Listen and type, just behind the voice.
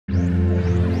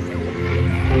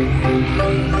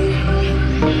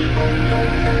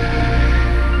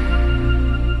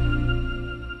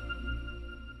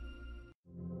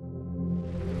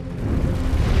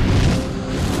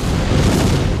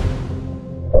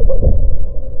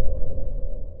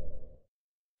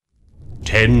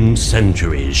10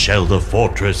 centuries shall the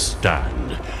fortress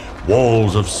stand,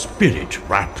 walls of spirit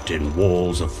wrapped in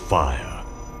walls of fire,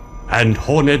 and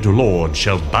horned lords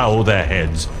shall bow their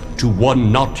heads to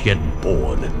one not yet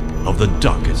born of the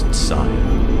darkest sire.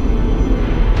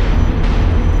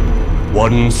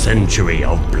 1 century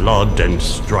of blood and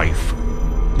strife.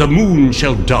 The moon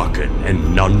shall darken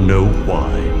and none know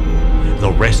why.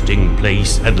 The resting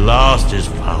place at last is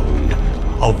found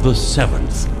of the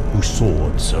 7th who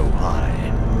soared so high.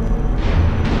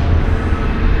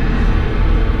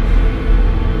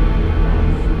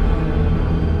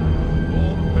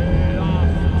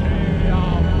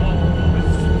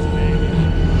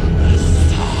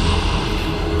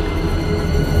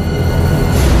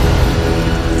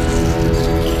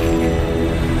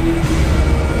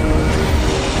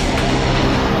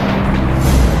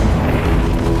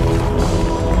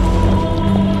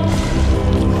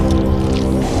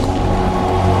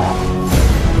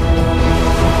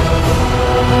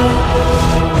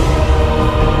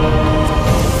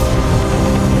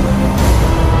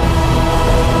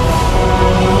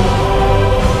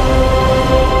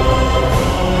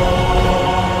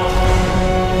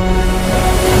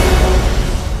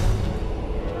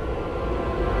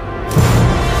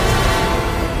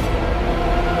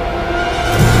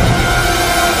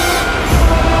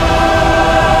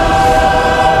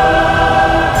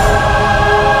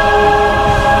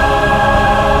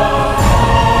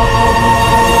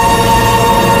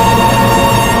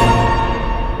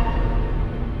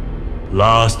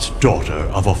 Last daughter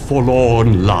of a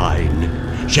forlorn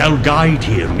line shall guide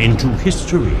him into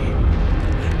history.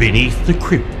 Beneath the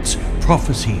crypts,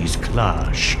 prophecies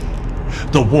clash,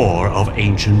 the war of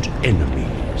ancient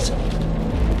enemies.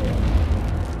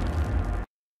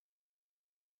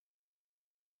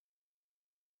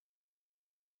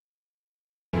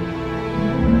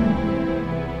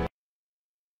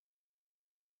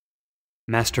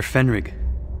 Master Phenrig,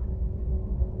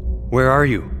 where are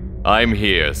you? I'm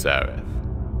here, Sareth.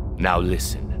 Now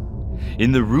listen.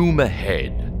 In the room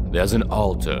ahead, there's an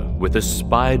altar with a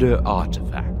spider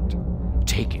artifact.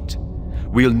 Take it.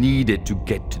 We'll need it to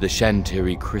get to the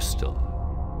Shantiri Crystal.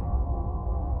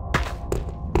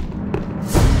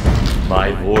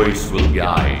 My voice will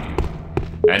guide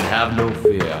you. And have no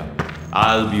fear,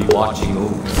 I'll be watching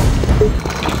over you.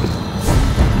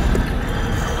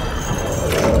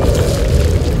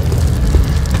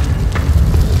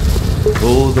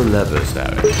 Pull the lever,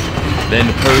 Sareth. Then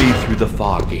hurry through the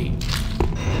far gate.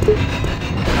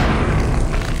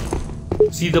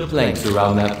 See the planks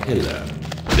around that pillar?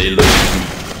 They look weak.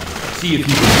 See if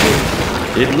you can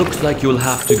do it. It looks like you'll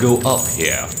have to go up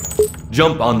here.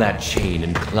 Jump on that chain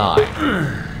and climb.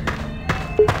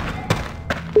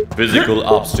 Physical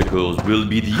obstacles will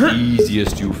be the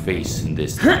easiest you face in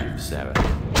this life, Sareth.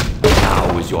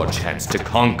 Now is your chance to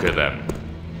conquer them.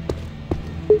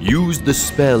 Use the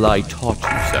spell I taught you,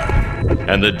 Sareth,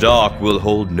 and the dark will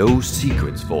hold no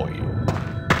secrets for you.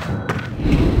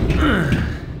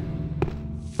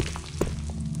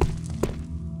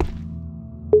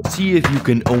 See if you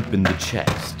can open the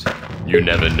chest. You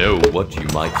never know what you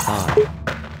might find.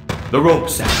 The rope,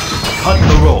 Sareth. Cut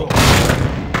the rope.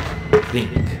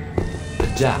 Think.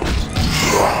 Adapt.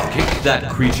 Kick that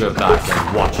creature back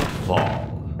and watch it fall.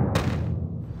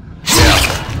 Yeah,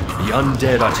 the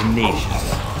undead are tenacious.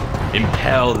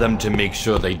 Impel them to make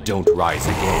sure they don't rise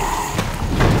again.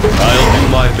 I'll do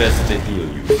my best to heal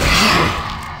you.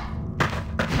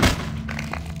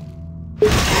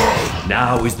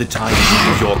 Now is the time to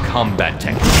use your combat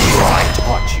technique as I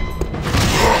taught you.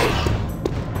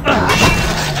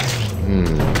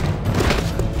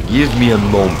 Give me a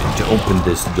moment to open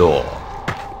this door.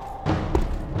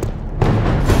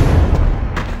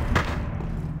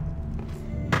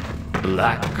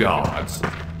 Blackguards.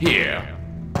 Here.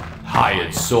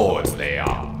 Hired swords they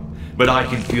are, but I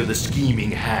can feel the scheming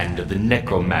hand of the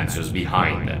necromancers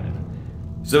behind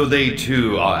them. So they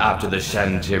too are after the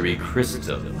Shantiri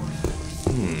Crystal.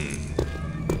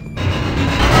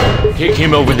 Kick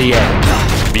him over the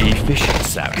edge. Be efficient,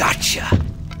 Sareth. Gotcha!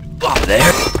 Up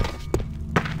there!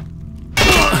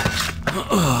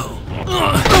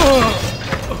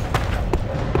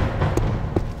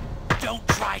 Don't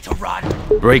try to run!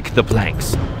 Break the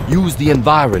planks. Use the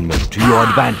environment to your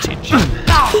advantage.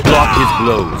 Block his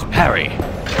blows, parry.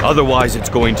 Otherwise it's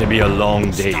going to be a long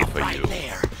day for you.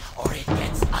 There, or it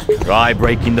gets ugly. Try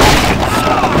breaking the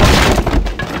pigeons.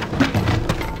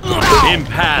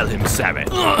 Impale him, Sareth.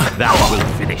 That will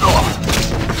finish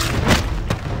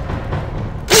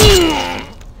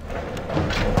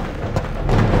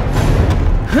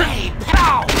Hey,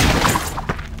 pow!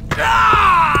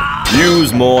 Ah!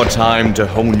 Use more time to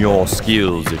hone your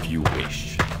skills if you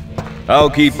wish.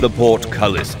 I'll keep the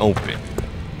portcullis open.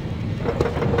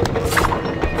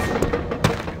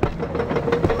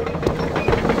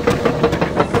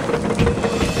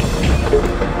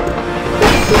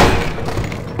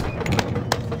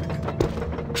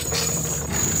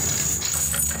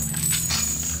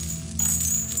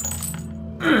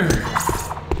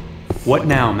 What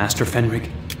now, Master Phenrig?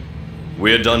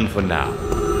 We're done for now.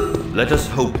 Let us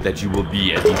hope that you will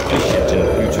be as efficient in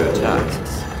future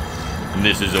tasks.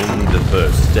 This is only the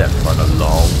first step on a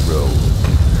long road.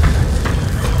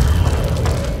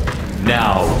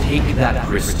 Now, take that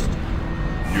crystal.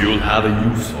 You'll have a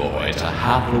use for it a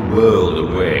half a world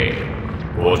away.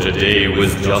 For today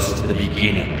was just the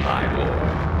beginning, my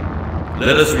boy.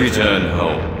 Let us return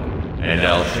home, and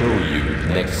I'll show you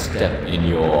the next step in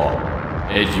your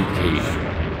education.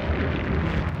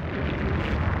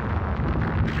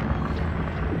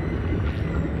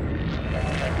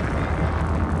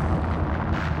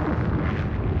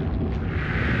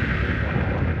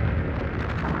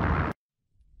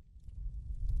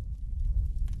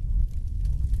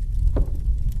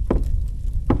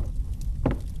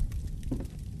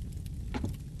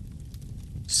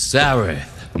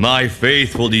 Sareth, my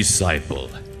faithful disciple,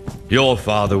 your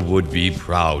father would be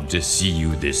proud to see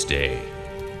you this day.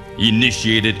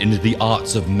 Initiated into the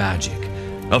arts of magic,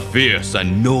 a fierce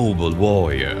and noble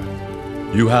warrior.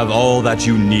 You have all that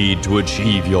you need to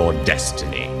achieve your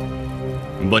destiny.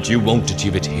 But you won't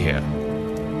achieve it here.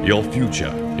 Your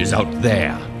future is out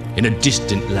there, in a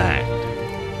distant land.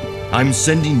 I'm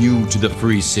sending you to the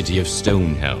free city of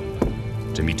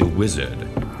Stonehelm to meet a wizard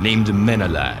named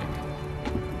Menelag.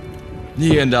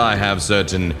 He and I have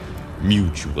certain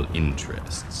mutual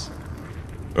interests.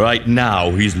 Right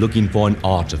now, he's looking for an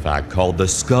artifact called the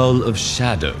Skull of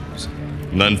Shadows.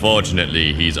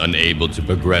 Unfortunately, he's unable to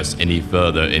progress any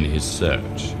further in his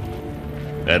search.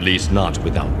 At least not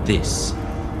without this,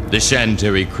 the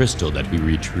Shantiri Crystal that we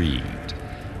retrieved.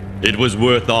 It was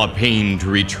worth our pain to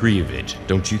retrieve it,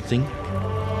 don't you think?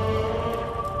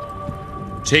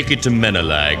 Take it to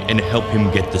Menelag and help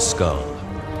him get the skull.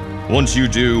 Once you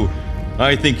do,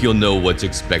 I think you'll know what's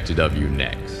expected of you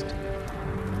next.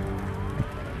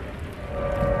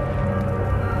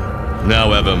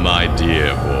 However, my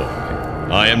dear boy,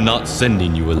 I am not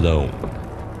sending you alone.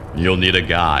 You'll need a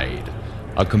guide,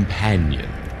 a companion,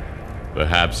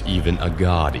 perhaps even a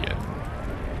guardian.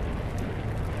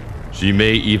 She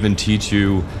may even teach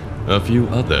you a few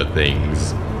other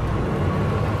things.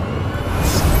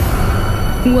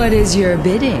 What is your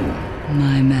bidding,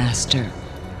 my master?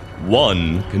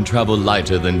 One can travel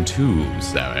lighter than two,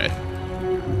 Sareth.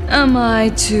 Am I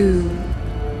to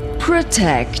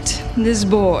protect this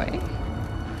boy?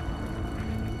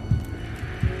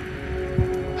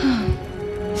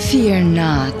 Fear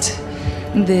not.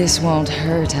 This won't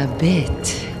hurt a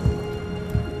bit.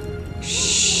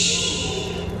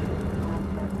 Shh.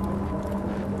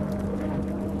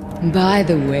 By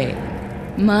the way,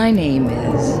 my name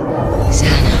is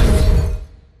Xana.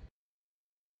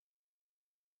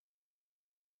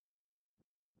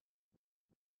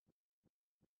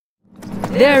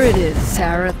 There it is,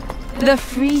 Sareth. The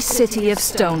free city of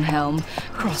Stonehelm,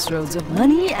 crossroads of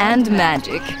money and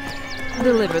magic.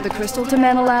 Deliver the crystal to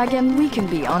Menelag and we can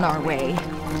be on our way.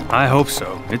 I hope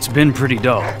so. It's been pretty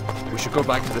dull. We should go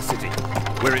back to the city,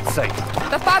 where it's safe.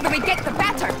 The farther we get, the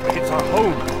better. It's our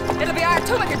home. It'll be our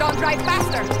tomb if you don't drive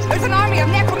faster. There's an army of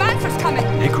necromancers coming.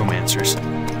 Necromancers?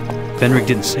 Fenrig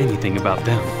didn't say anything about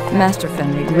them. Master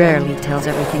Phenrig rarely tells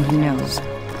everything he knows.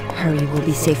 Hurry, we'll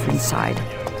be safer inside.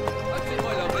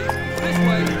 This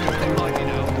way.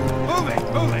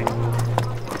 Moving.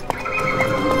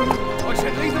 I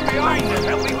said leave them behind and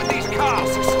help me with these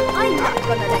casks. I'm not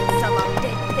gonna let some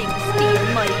undead thing steal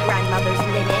my grandmother's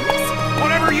linens.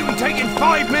 Whatever, you can take in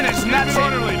 5 minutes and that's it.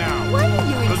 Orderly now. Why are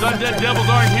you in Those such undead a... devils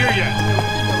aren't here yet.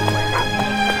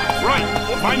 Right,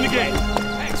 mind the gate.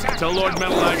 Tell Lord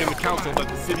Menelag and the council that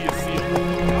the city is sealed.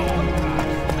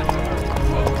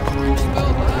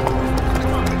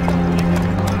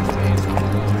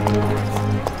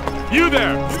 You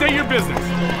there! State your business!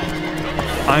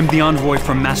 I'm the envoy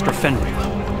from Master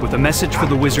Phenrig, with a message for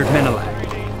the wizard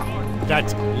Menelag.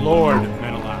 That's Lord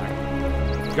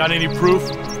Menelag. Got any proof?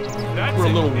 We're a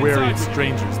little wary of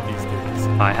strangers these days.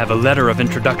 I have a letter of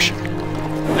introduction.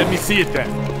 Let me see it then.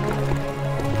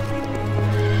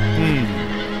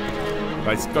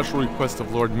 By special request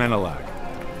of Lord Menelag.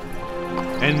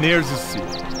 And there's a seal.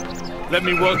 Let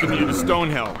me welcome you to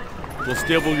Stonehelm. We'll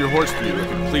stable your horse for you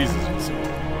if it pleases you, sir.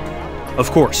 Of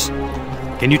course.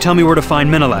 Can you tell me where to find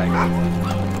Menelag?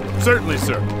 Certainly,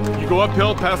 sir. You go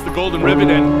uphill past the golden ribbon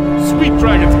and... Sweet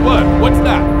dragon's blood! What's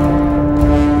that?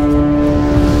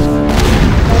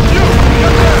 You!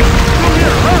 Get there! Come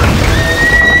here, hurry!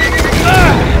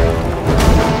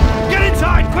 Get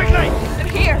inside, quickly! They're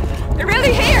here! They're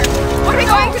really here! What are we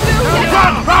going to do?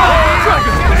 Run! Run!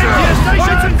 Dragons! Get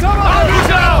stations and come on!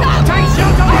 Take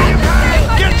shelter where you can!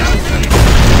 Get them!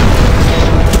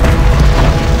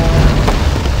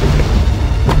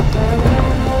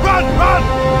 Run! Run!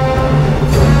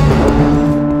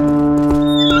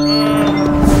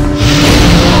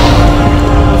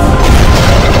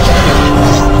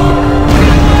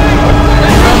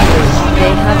 They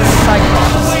have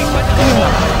cyclops.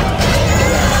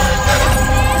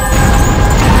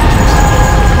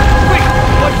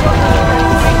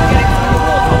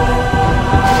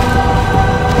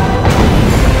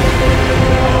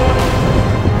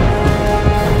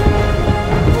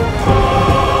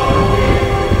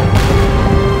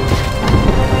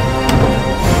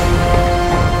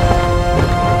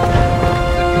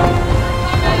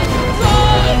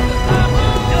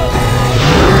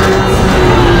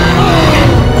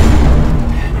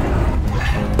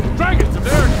 Dragons, if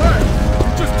they're in fire,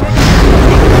 you just took...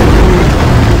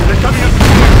 They're coming up.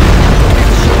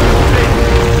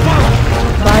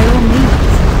 By all means.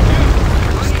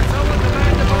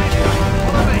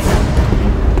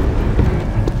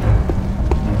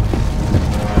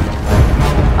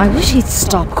 I wish he'd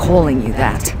stop calling you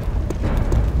that.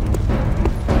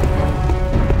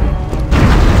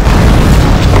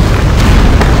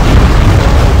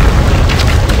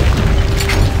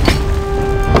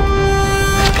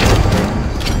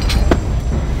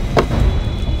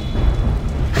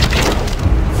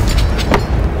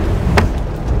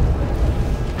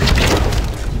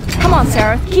 Come on,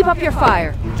 Sareth. Keep up your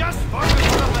fire. Just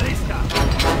focus on the Marista.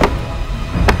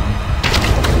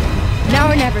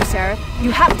 Now or never, Sareth.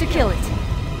 You have to kill it.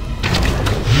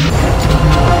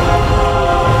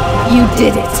 You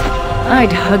did it.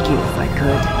 I'd hug you if I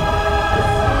could.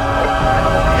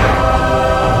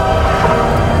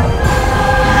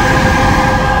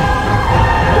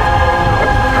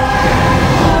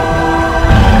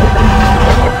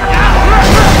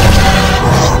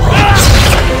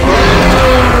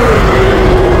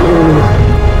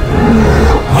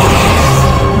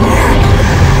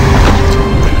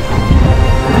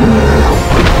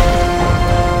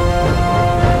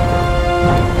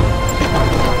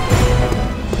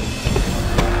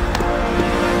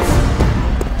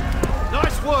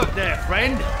 Nice work there,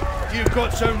 friend. You've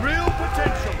got some real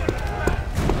potential.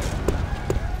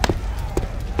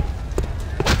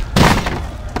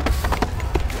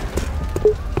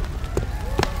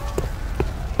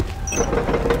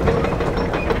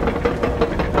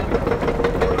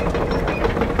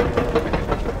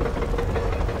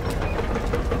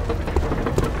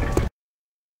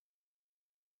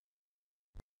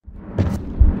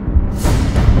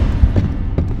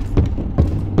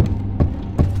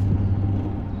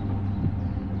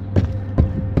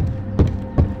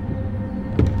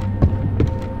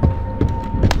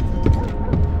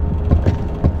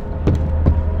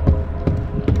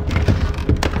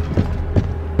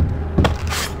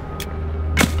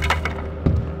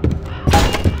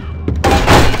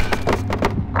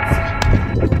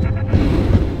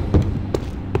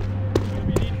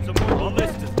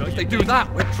 Do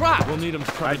that, we're trapped! We'll need them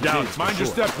to try down. Mind your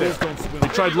step there. They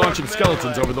tried launching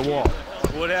skeletons over the wall.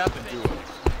 What happened to them?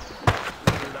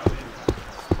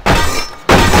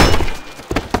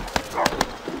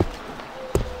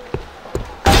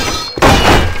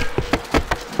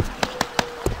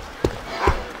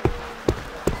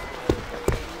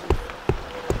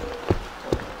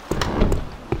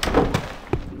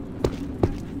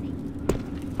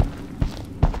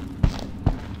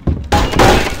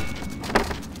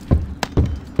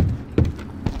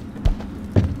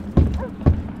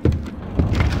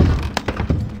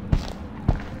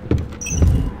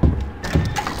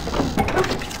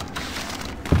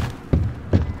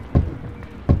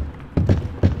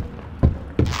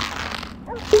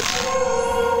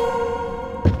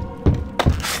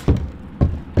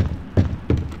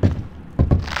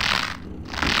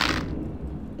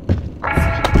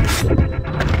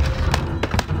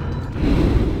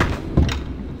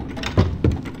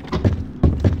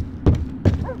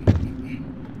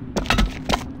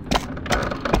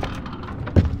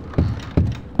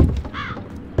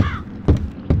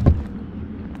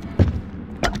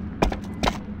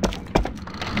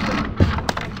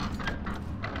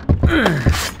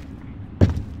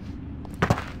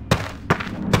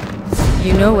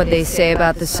 You know what they say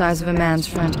about the size of a man's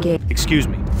front gate. Excuse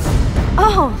me.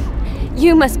 Oh,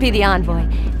 you must be the envoy.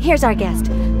 Here's our guest.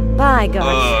 Bye,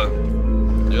 guards.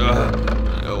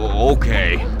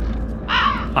 Okay.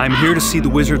 I'm here to see the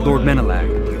Wizard Lord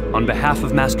Menelag, on behalf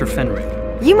of Master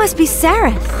Phenrig. You must be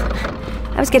Sareth.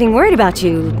 I was getting worried about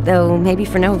you, though maybe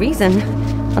for no reason.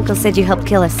 Uncle said you helped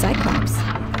kill a Cyclops.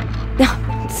 No,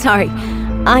 sorry.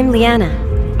 I'm Lyanna,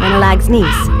 Menelag's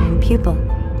niece and pupil.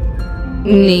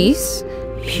 Niece?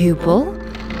 Pupil?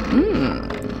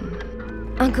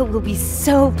 Uncle will be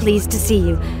so pleased to see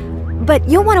you. But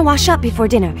you'll want to wash up before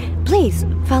dinner. Please,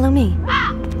 follow me.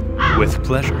 With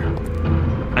pleasure.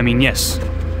 I mean, yes.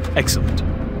 Excellent.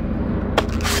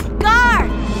 Guard!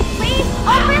 Please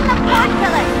open the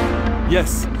portcullis!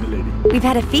 Yes, milady. We've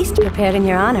had a feast prepared in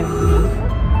your honor.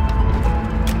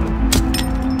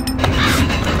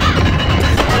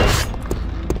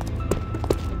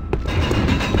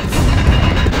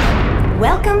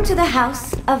 Welcome to the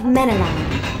house of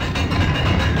Menelag.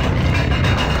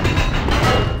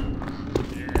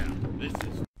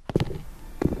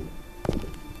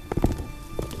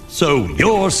 So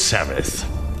you're Sareth.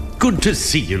 Good to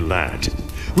see you, lad.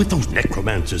 With those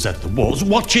necromancers at the walls,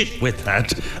 watch it with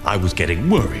that. I was getting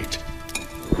worried.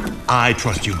 I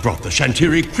trust you brought the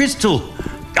Shantiri Crystal.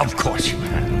 Of course you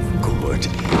have. Good.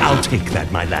 I'll take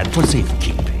that, my lad, for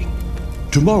safekeeping.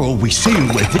 Tomorrow we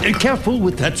sail with it, and careful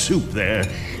with that soup there,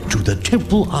 to the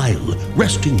Temple Isle,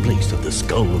 resting place of the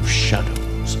Skull of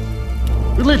Shadows.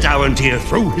 Let Arantir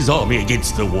throw his army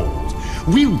against the walls.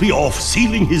 We'll be off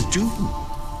sealing his doom.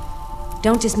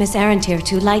 Don't dismiss Arantir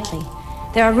too lightly.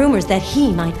 There are rumors that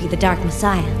he might be the Dark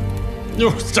Messiah.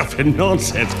 You're stuffing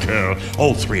nonsense, girl.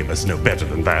 All three of us know better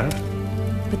than that.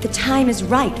 But the time is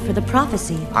right for the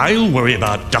prophecy. I'll worry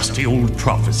about dusty old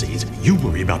prophecies. You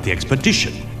worry about the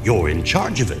expedition. You're in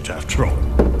charge of it, after all.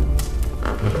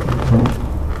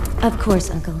 Of course,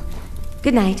 Uncle.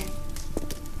 Good night.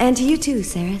 And to you too,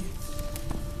 Sareth.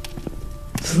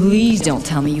 Please don't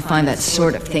tell me you find that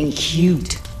sort of thing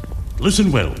cute.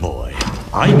 Listen well, boy.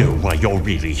 I know why you're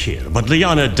really here, but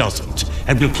Lyanna doesn't,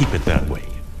 and we'll keep it that way.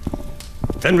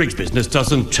 Phenrig's business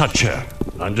doesn't touch her.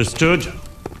 Understood?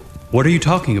 What are you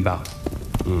talking about?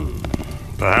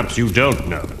 Perhaps you don't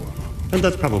know. And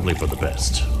that's probably for the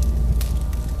best.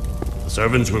 The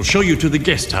servants will show you to the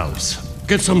guest house.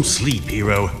 Get some sleep,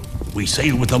 hero. We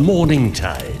sail with the morning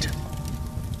tide.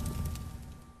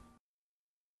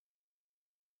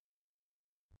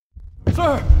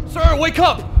 Sir! Sir, wake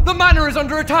up! The manor is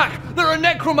under attack! There are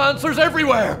necromancers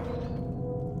everywhere!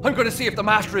 I'm going to see if the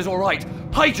master is alright.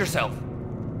 Hide yourself!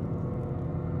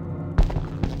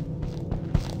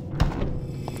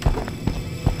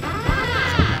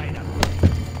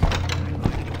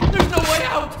 There's no way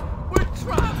out! We're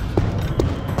trapped!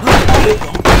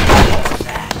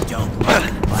 Don't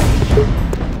run, buddy.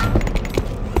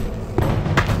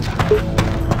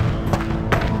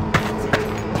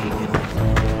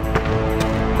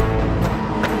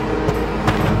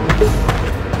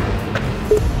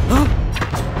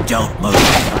 Don't move.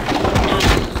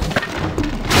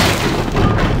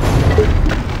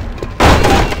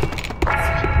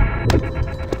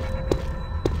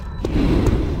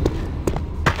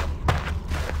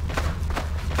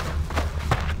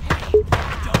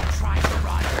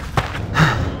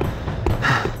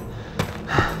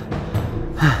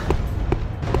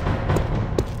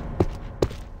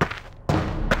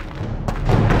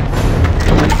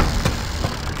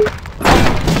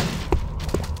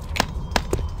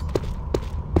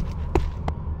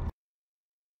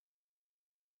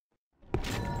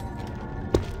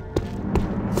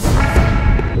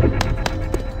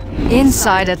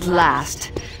 Inside at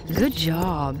last. Good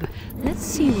job. Let's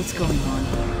see what's going on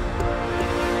here.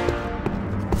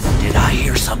 Did I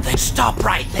hear something? Stop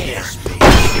right there.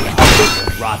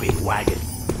 Robbing wagon.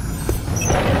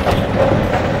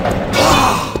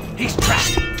 Oh, he's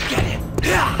trapped. Get him.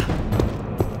 Did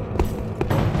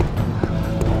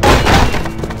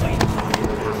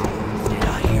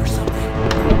I hear something?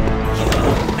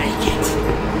 You'll make it.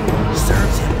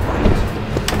 Serves him right.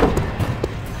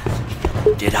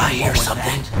 Did I hear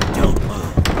something? Don't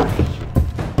move.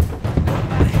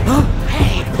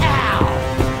 Hey, pal!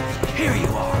 Here you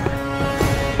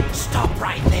are. Stop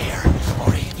right there,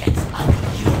 or he gets up.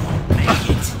 You won't make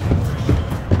it.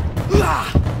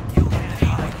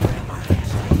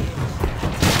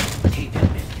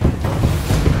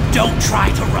 Don't try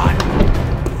to run.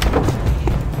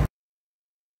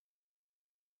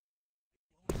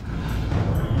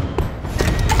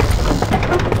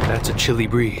 That's a chilly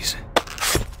breeze.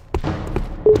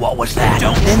 What was that?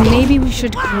 Then maybe we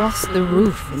should cross the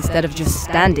roof instead of just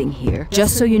standing here.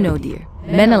 Just so you know, dear,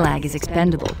 Menelag is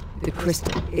expendable. The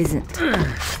crystal isn't.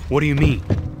 What do you mean?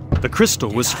 The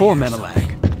crystal was for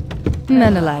Menelag.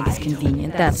 Menelag is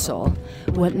convenient, that's all.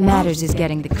 What matters is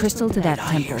getting the crystal to that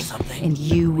temple, and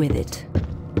you with it.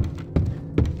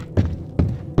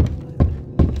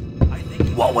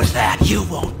 What was that? You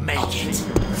won't make it.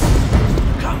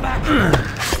 Come back here.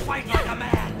 Fight like a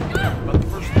man. But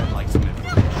first, I'd like some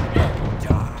information.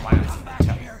 Come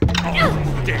back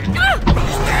here.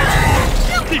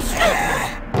 This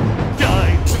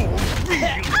died for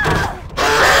real.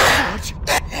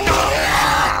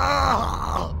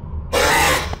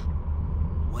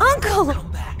 Uncle!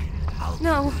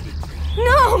 No.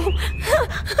 No!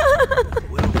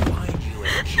 We'll find you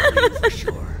and kill you for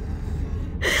sure.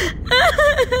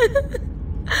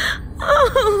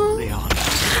 Leon.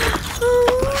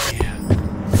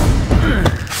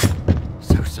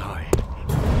 So sorry.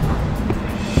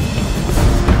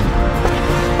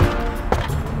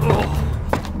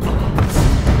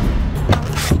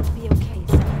 Be okay,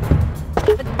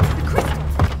 Sareth. The crystal!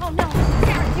 Oh no,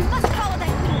 Sareth, you must follow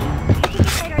that clue. Take it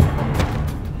later in the book.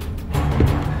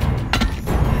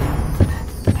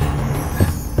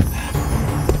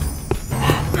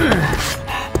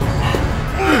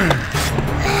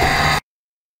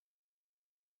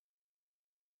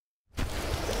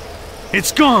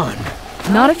 It's gone!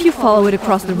 Not if you follow it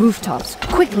across the rooftops.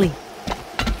 Quickly!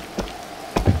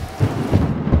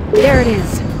 There it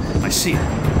is. I see it.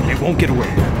 It won't get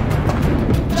away.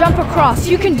 Jump across,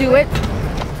 you can do it!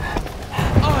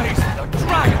 Eyes of the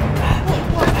dragon!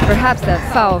 Perhaps that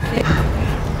foul thing.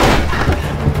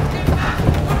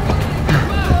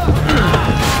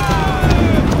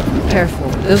 Careful,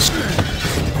 those...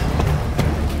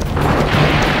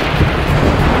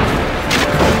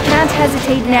 Can't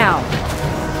hesitate now.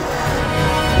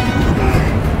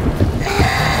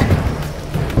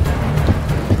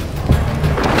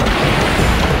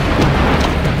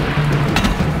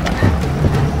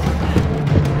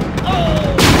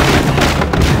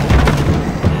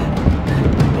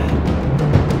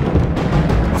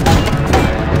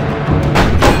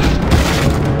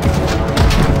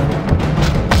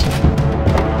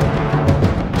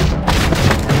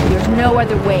 There's no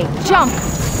other way. Jump!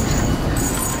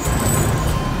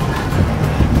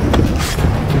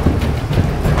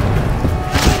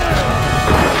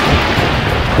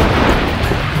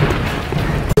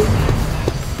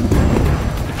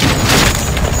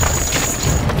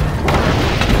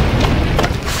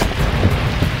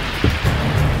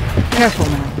 Careful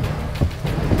now.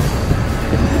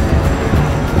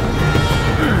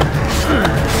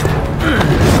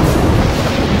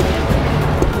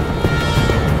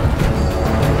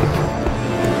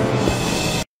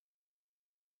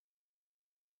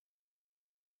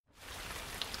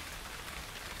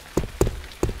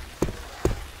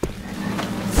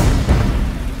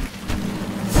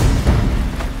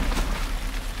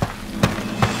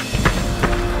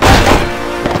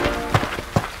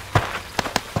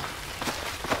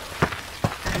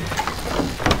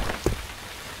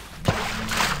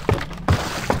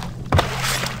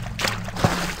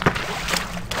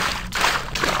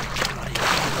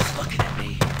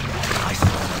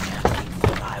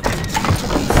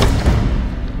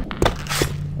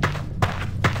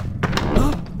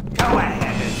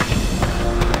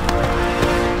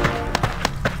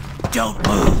 Don't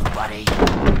move, buddy.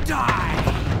 Die!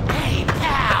 Hey,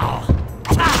 pal!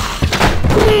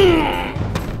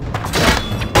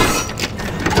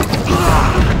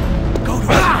 Go to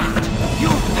the left.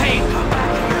 You'll pay. Come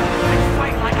back here and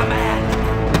fight like a man.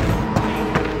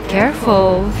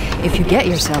 Careful. If you get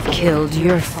yourself killed,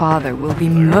 your father will be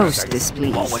most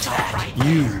displeased. What was that?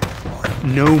 You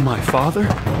know my father?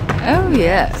 Oh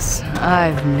yes,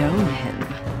 I've known him.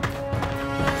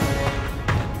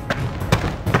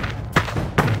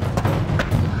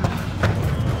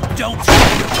 Don't.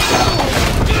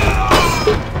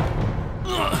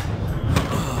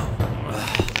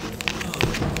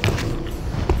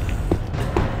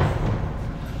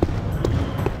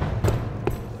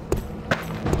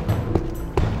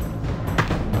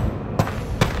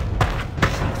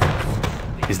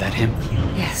 Is that him?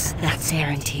 Yes, that's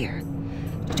Sareth here.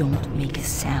 Don't make a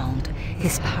sound.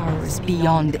 His power is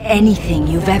beyond anything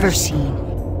you've ever seen.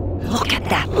 Look at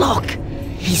that, look!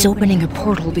 He's opening a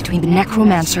portal between the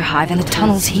Necromancer Hive and the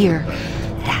tunnels here.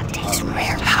 That takes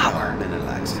rare power.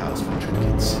 Menelag's house for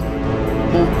trinkets.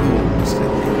 More ghouls than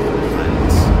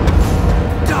planets.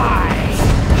 Die!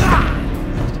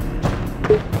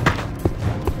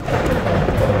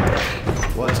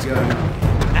 What's going on?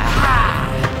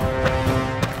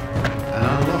 An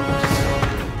unlocked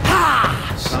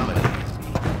somebody.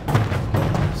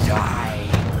 Die!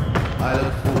 I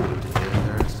look forward to hearing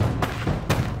their explanation.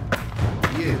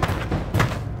 You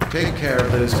take care of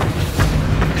those people.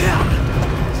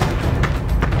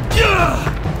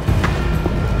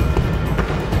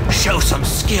 Show some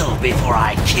skill before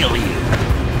I kill you.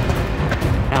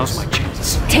 Now's my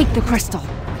chance. Take the crystal.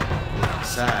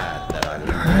 Sad that I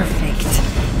Perfect.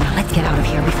 Now let's get out of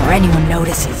here before anyone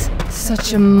notices.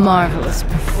 Such a marvelous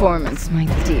performance, my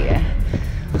dear.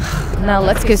 Now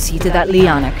let's go see to that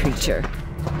Liana creature.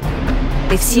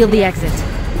 They've sealed the exit.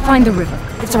 Find the river.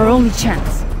 It's our only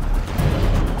chance.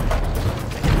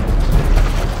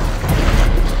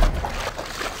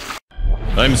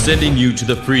 I'm sending you to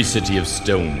the free city of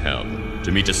Stonehelm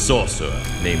to meet a sorcerer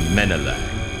named Menelag.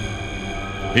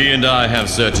 He and I have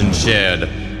certain shared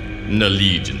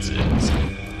allegiances.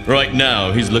 Right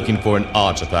now, he's looking for an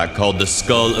artifact called the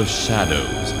Skull of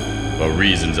Shadows, for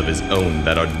reasons of his own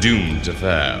that are doomed to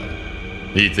fail.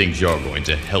 He thinks you're going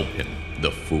to help him,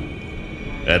 the fool.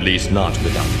 At least not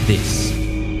without this,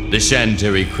 the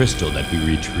Shantiri Crystal that we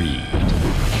retrieved.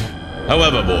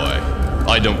 However, boy,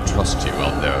 I don't trust you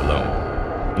out there alone.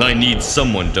 I need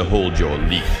someone to hold your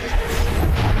leash.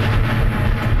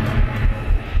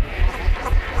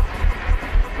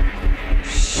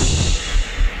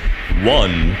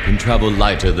 One can travel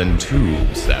lighter than two,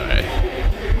 Sareth.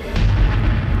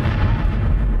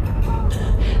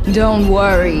 Don't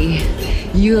worry.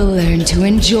 You'll learn to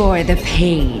enjoy the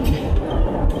pain.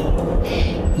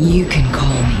 You can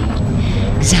call me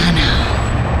Xana.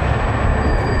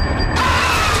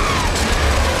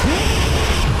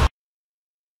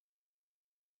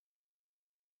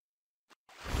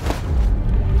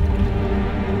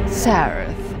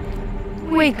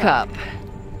 Sareth, wake up.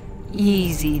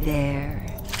 Easy there.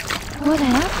 What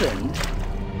happened?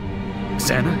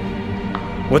 Xana?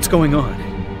 What's going on?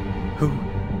 Who?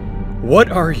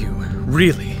 What are you,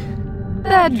 really?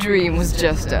 That dream was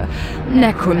just a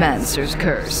necromancer's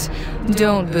curse.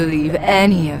 Don't believe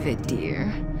any of it,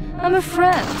 dear. I'm a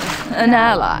friend, an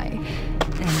ally,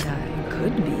 and I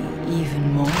could be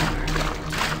even more.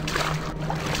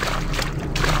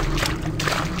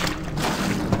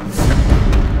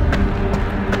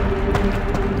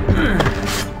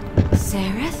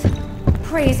 Sareth?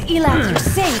 Praise Elad, you're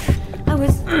safe. I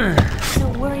was so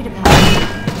worried about you.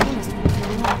 You must have been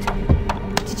feeling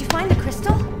locked. Did you find the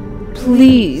crystal?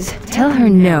 Please, tell her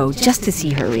no, just to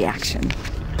see her reaction.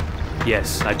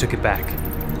 Yes, I took it back.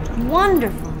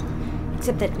 Wonderful.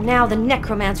 Except that now the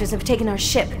necromancers have taken our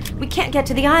ship. We can't get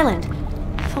to the island.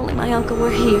 If only my uncle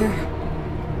were here.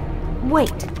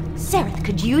 Wait, Sareth,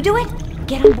 could you do it?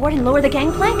 Get on board and lower the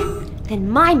gangplank? Then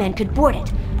my men could board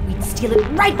it. We'd steal it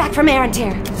right back from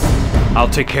Arantir. I'll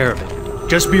take care of it.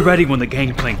 Just be ready when the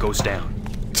gangplank goes down.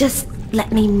 Just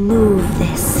let me move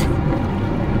this.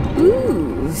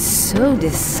 Ooh, so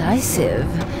decisive.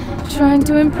 Trying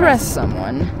to impress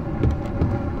someone.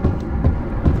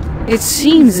 It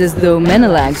seems as though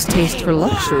Menelag's taste for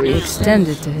luxury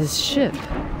extended to his ship.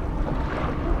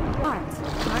 Arms.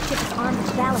 Our ship is armed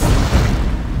with ballast.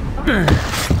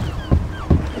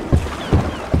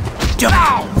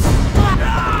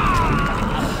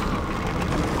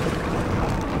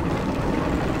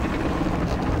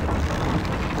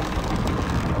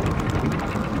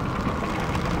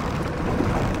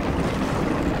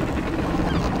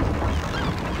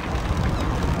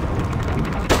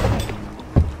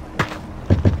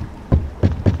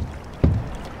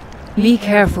 Be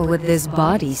careful with this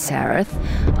body, Sareth.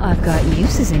 I've got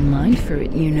uses in mind for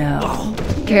it, you know.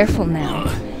 Careful now.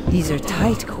 These are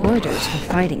tight corridors for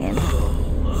fighting in.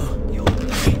 You'll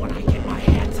pay when I get my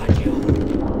hands on you.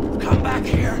 Come back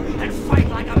here and fight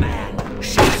like a man.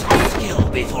 Show some skill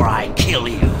before I kill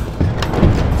you.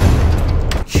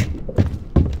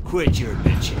 Quit your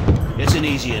bitching. It's an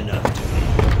easy enough to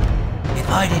me. If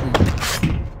I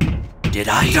didn't... Did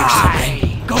I hear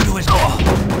something? Go to his door.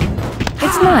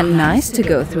 It's not nice to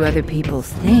go through other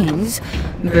people's things.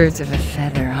 Birds of a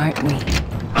feather, aren't we?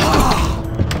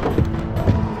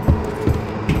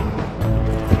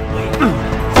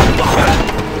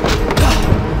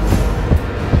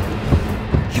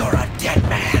 You're a dead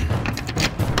man.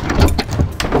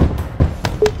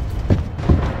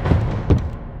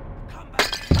 Come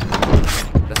back.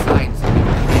 The signs.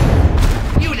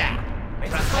 You there!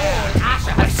 It's a sword.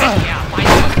 Asher has sent you. My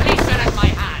completion at my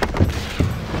hand.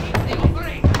 Keep the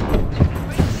offering.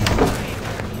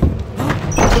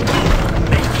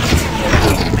 Make it.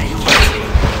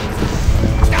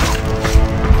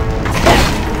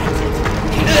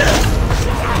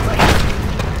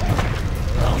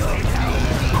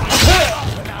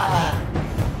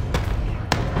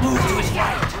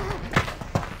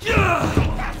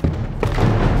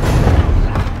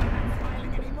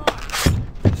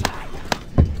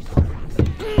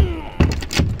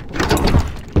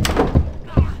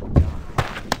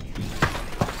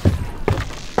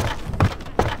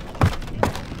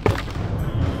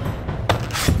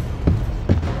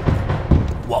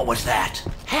 was that?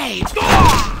 Hey!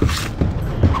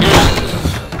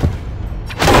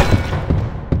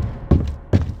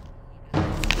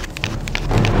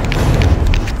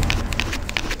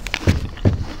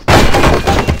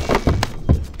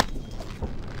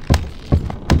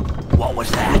 What was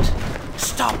that?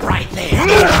 Stop right there!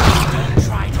 Don't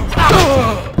try to run!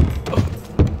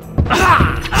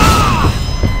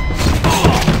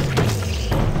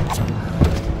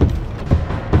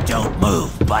 Don't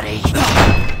move, buddy.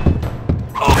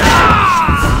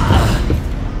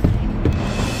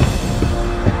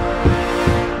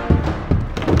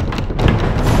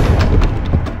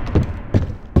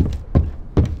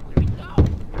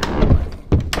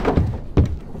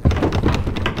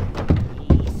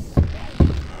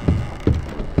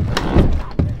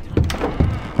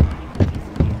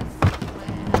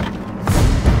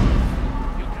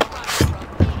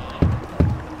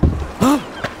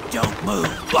 Don't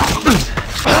move, buddy.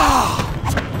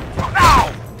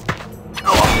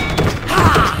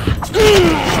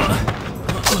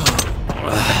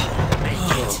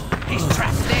 He's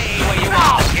trapped. Stay where you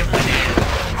are. Give him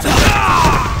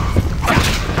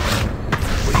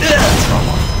We're in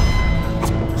trouble.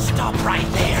 Stop right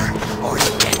there, or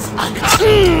it gets ugly.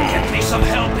 Get me some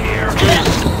help here.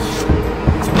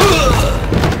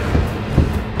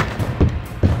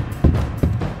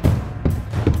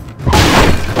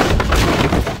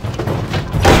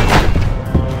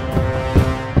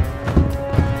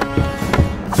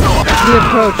 The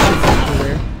approach is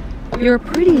clear. Your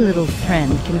pretty little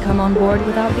friend can come on board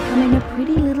without becoming a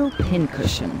pretty little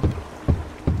pincushion.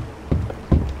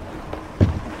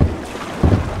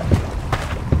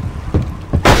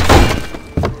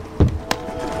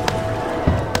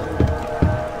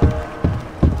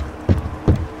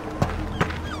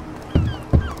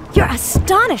 You're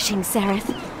astonishing,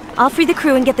 Sareth. I'll free the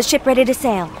crew and get the ship ready to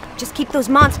sail. Just keep those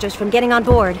monsters from getting on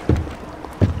board.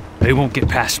 They won't get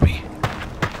past me.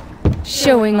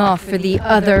 Showing off for the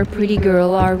other pretty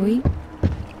girl, are we?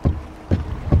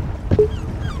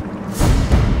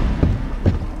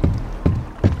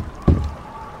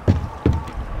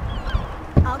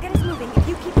 I'll get us moving if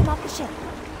you keep them off the ship.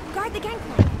 Guard the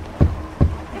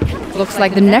gangplank. Looks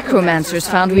like the necromancers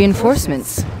found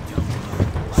reinforcements.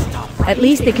 At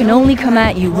least they can only come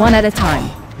at you one at a time.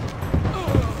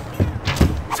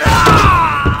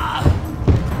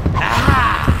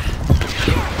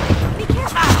 Be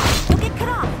careful. You'll get cut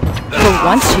off. For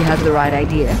once she has the right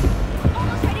idea.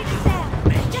 Almost ready to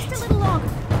sail. Just a little longer.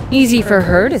 Easy for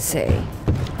her to say.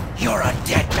 You're a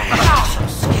dead man. Some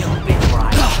skill before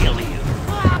I kill you.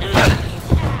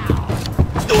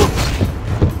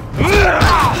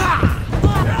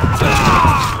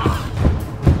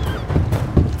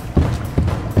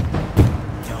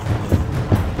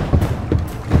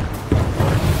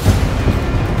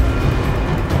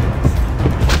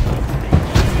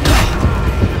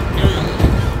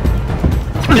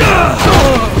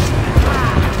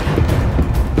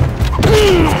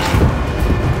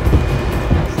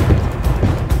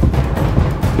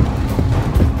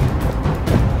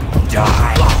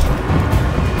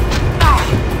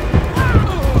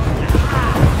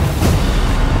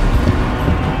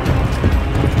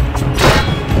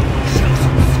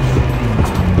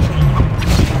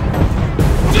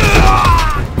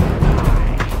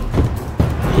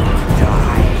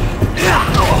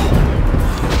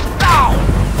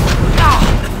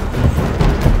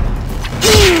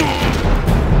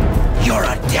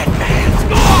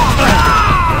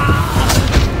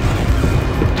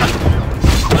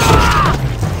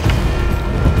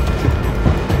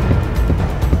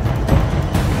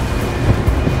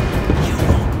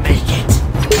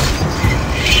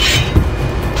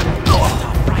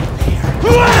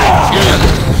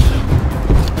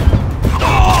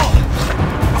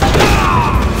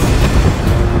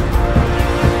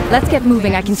 Let's get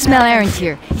moving. I can smell Aaron's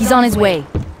here. He's on his way.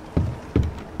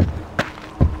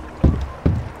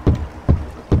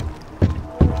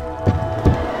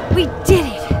 We did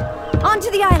it! Onto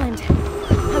the island!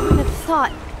 I wouldn't have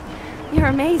thought. You're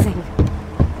amazing.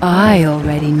 I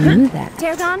already knew that.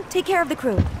 Tarragon, take care of the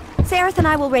crew. Sareth and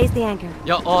I will raise the anchor.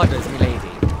 Your orders, milady.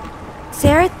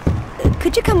 Sareth,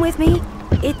 could you come with me?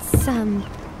 It's,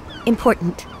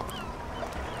 important.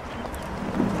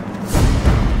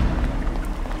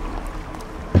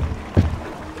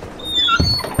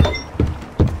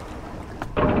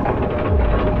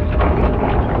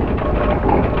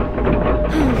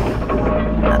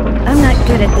 I'm not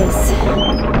good at this.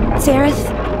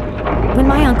 Sareth, when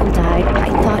my uncle died, I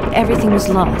thought everything was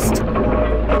lost.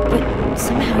 But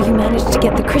somehow you managed to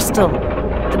get the crystal,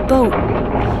 the boat.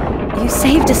 You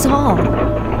saved us all.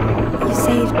 You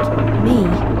saved me.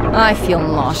 I feel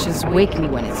nauseous. Wake me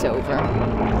when it's over.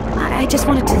 I just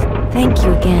wanted to thank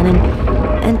you again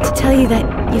and to tell you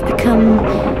that you've become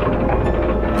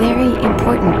very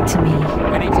important to me.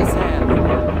 Ready to sail.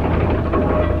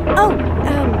 Oh,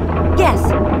 yes.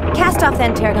 Cast off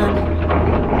then, Targon.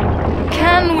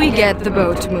 Can we get the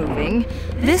boat moving?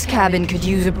 This cabin could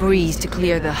use a breeze to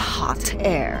clear the hot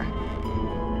air.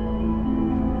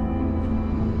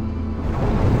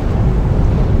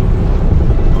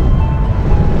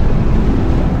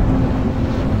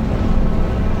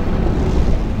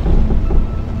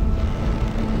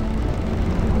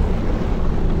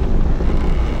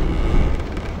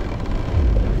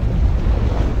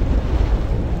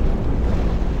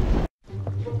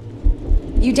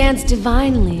 You dance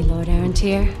divinely, Lord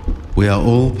Arantir. We are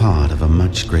all part of a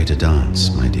much greater dance,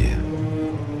 my dear.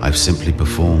 I've simply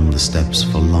performed the steps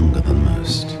for longer than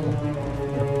most.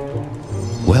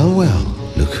 Well, well,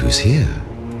 look who's here.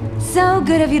 So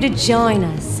good of you to join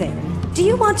us, Sareth. Do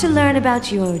you want to learn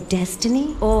about your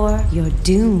destiny or your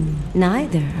doom?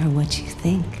 Neither are what you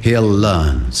think. He'll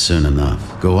learn soon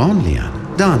enough. Go on,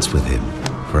 Liana. Dance with him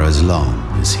for as long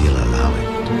as he'll allow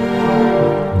it.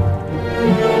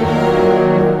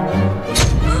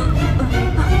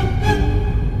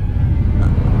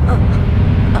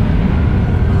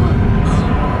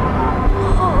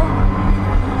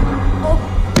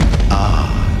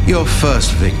 Your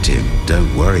first victim.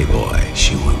 Don't worry, boy.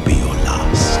 She won't be your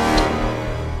last.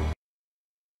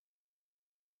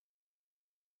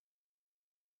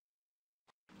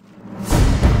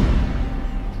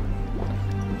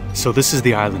 So this is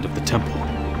the island of the temple.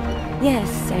 Yes,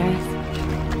 Sareth.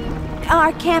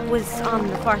 Our camp was on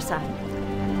the far side.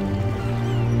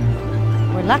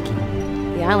 We're lucky.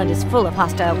 The island is full of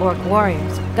hostile orc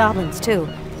warriors, goblins too.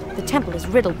 The temple is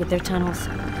riddled with their tunnels.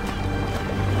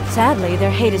 Sadly, their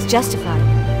hate is justified.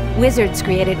 Wizards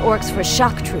created orcs for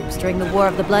shock troops during the War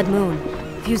of the Blood Moon,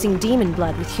 fusing demon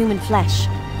blood with human flesh.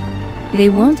 They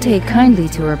won't take kindly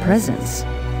to our presence.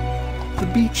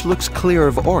 The beach looks clear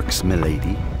of orcs,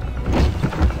 milady.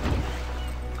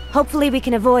 Hopefully we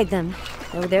can avoid them,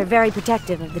 though they're very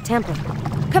protective of the temple.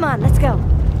 Come on, let's go.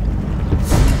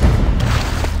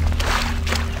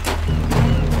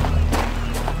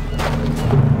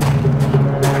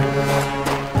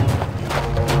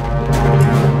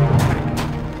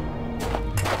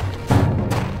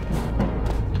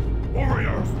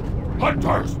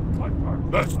 Hunters!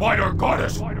 The Spider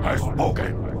Goddess has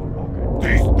spoken!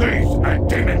 These thieves and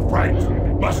demon friends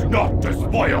must not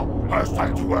despoil her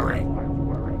sanctuary!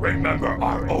 Remember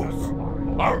our oaths,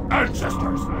 our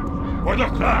ancestors, for the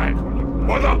clan,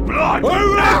 for the blood!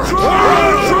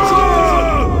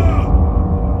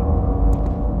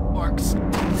 Orcs.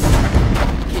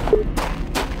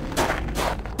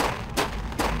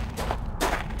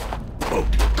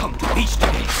 Boat, come to beach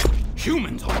today!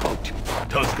 Humans on boat!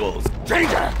 Tuskles!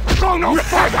 Danger! Go no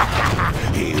further!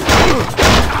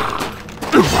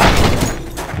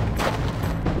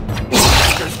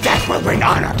 Death will bring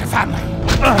honor to family!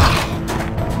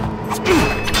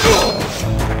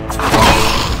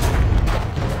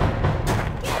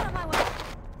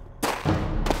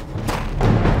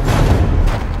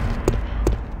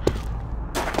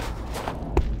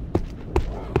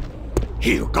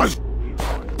 Here goes!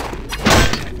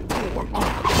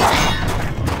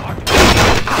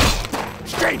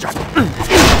 Stranger!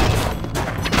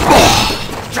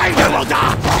 Stranger will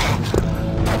die!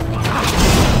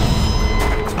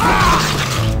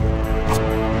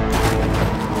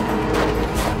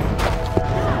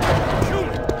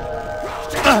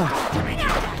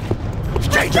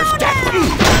 Stranger's dead!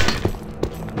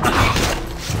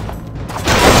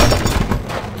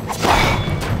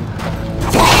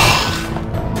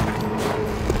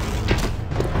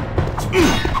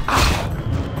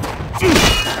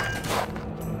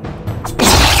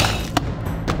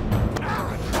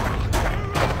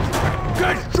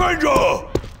 Stranger!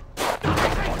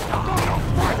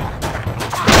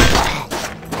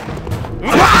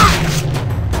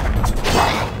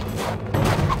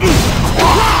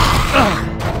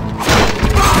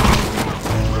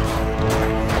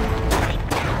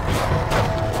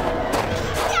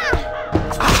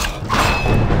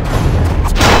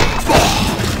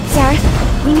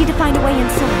 Sareth, we need to find a way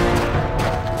inside.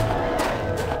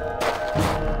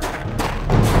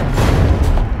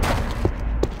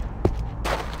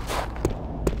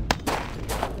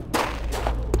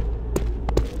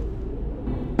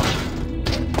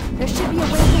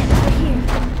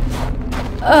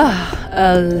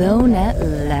 Alone at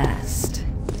last.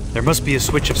 There must be a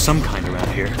switch of some kind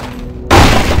around here.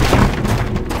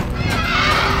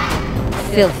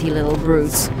 Filthy little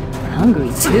brutes. Hungry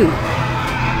too.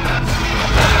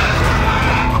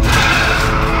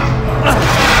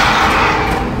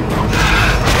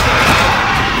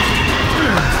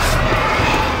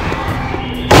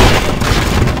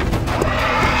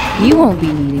 won't be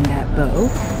needing that bow.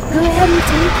 Go ahead and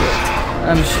take it.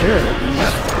 I'm sure it'll be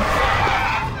useful.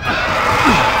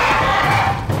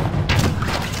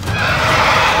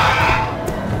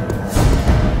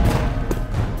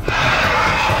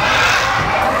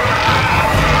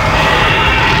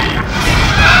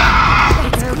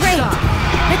 That's great!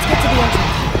 Let's get to the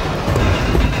entrance.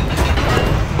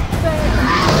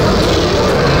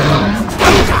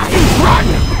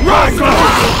 Run!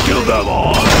 Kill them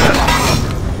all!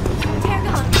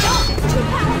 Targon, don't! It's too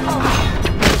powerful!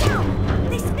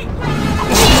 They spit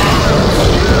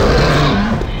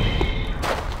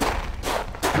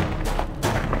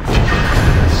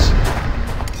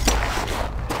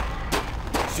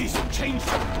Season change.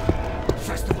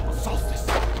 Festival solstice.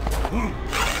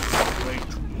 Great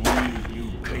new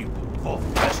cape for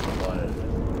festival.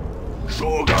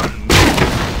 Shogun.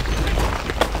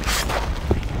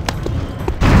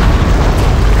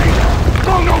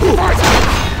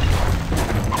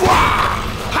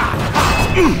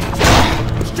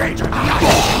 Stranger!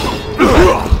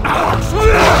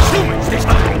 Humans this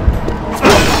time!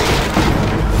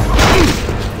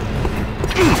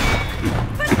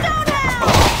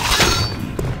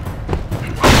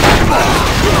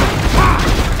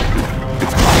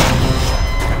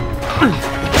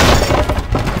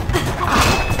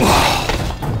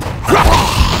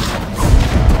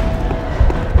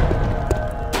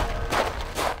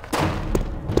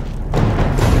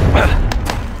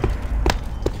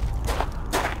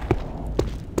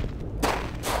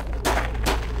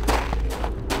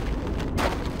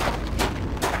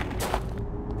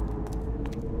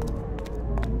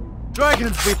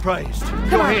 Dragons be praised.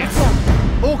 You're here.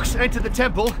 Orcs entered the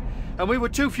temple, and we were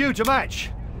too few to match.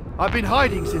 I've been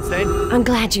hiding since then. I'm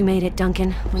glad you made it,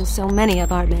 Duncan, when so many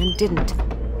of our men didn't.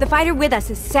 The fighter with us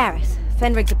is Sareth,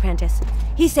 Phenrig's apprentice.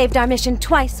 He saved our mission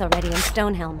twice already in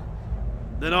Stonehelm.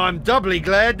 Then I'm doubly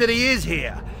glad that he is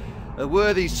here. A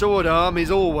worthy sword arm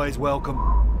is always welcome.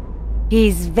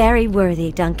 He's very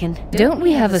worthy, Duncan. Don't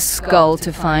we have a skull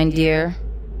to find, dear?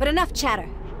 But enough chatter.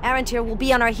 Arantir will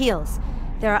be on our heels.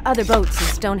 There are other boats in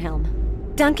Stonehelm.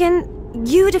 Duncan,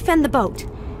 you defend the boat.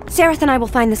 Sareth and I will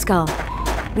find the skull.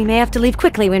 We may have to leave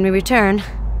quickly when we return.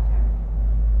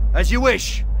 As you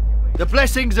wish. The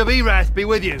blessings of Erath be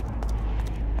with you.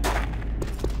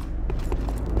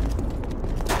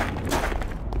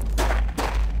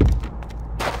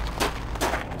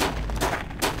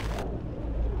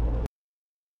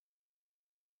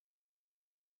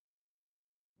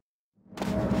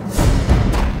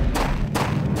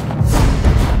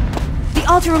 The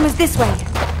altar room is this way.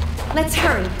 Let's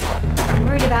hurry. I'm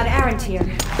worried about Arantir.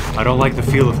 I don't like the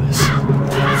feel of this.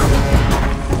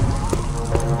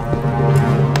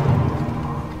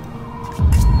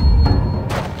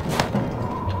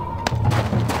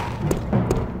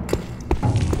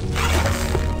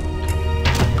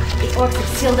 The orcs have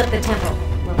sealed up the temple.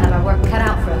 We'll have our work cut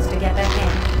out for us to get back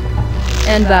in.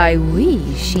 And by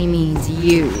we, she means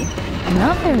you.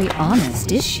 Not very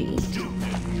honest, is she?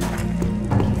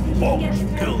 Won't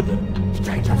kill them.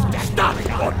 Strangers, stop it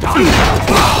or die!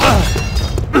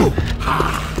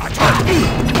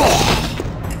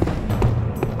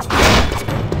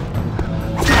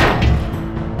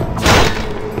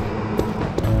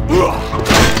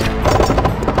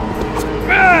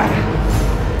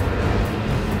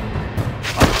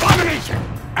 Abomination!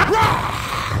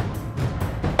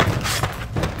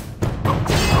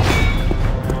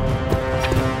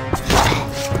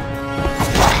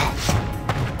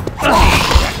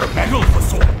 Metal for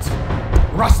swords.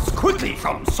 Rusts quickly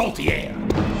from salty air.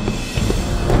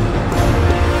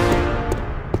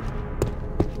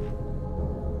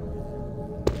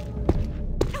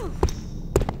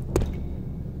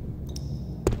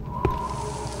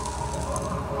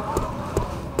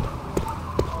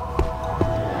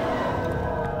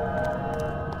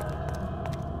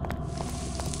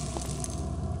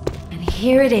 And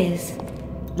here it is.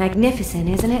 Magnificent,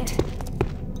 isn't it?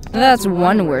 That's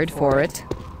one word for it.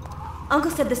 Uncle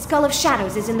said the Skull of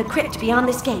Shadows is in the crypt beyond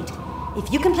this gate.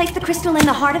 If you can place the crystal in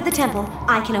the heart of the temple,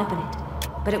 I can open it.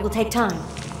 But it will take time.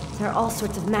 There are all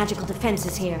sorts of magical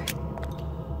defenses here.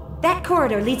 That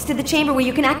corridor leads to the chamber where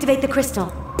you can activate the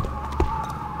crystal.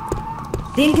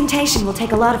 The incantation will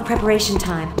take a lot of preparation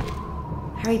time.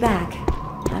 Hurry back.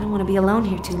 I don't want to be alone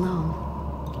here too long.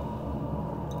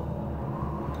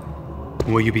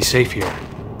 Will you be safe here?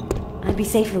 I'd be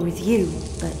safer with you,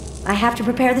 but I have to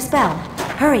prepare the spell.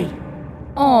 Hurry!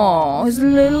 Aw, is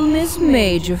little Miss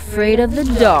Mage afraid of the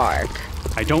dark?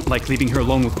 I don't like leaving her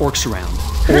alone with orcs around.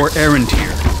 Or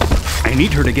Arantir. I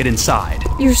need her to get inside.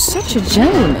 You're such a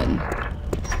gentleman.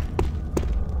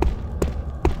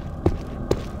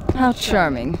 How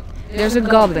charming. There's a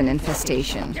goblin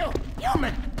infestation.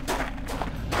 Human!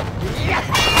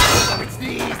 Oh, it's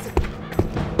these!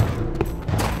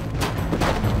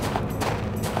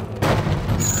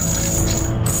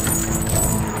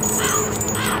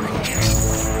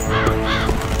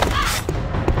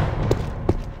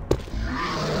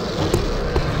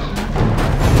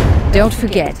 Don't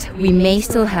forget, we may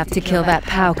still have to kill that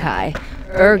Paukai.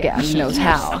 Urgash knows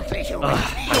how.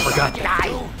 I forgot.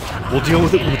 We'll deal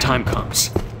with it when the time comes.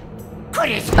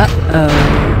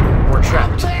 Uh-oh. We're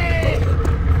trapped.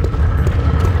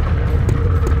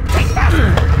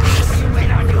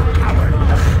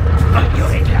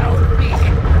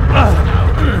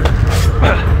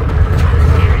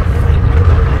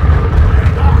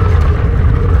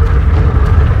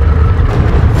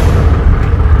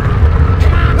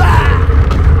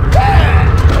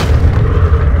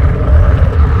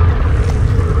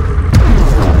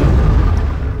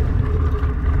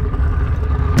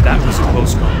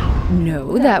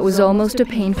 No, that was almost a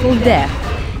painful death.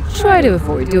 Try to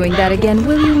avoid doing that again,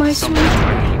 will you, my sweet?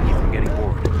 I'm getting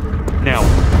bored. Now.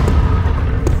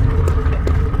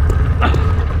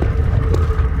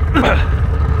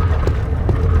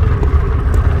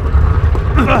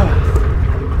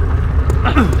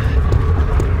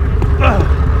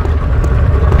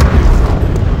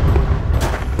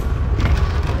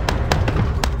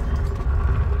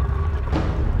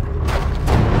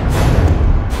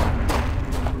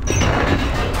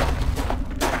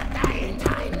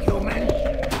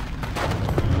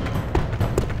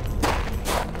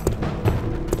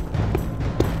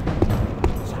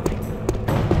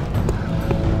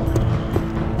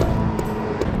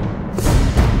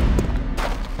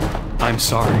 I'm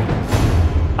sorry.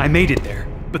 I made it there,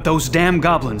 but those damn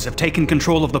goblins have taken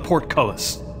control of the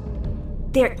portcullis.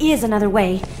 There is another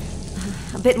way.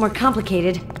 A bit more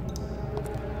complicated.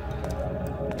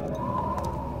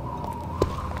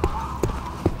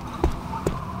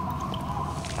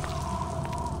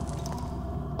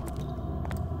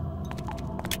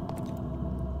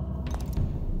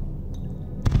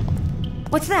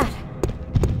 What's that?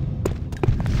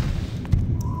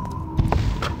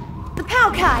 The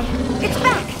Paukai! It's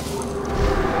back!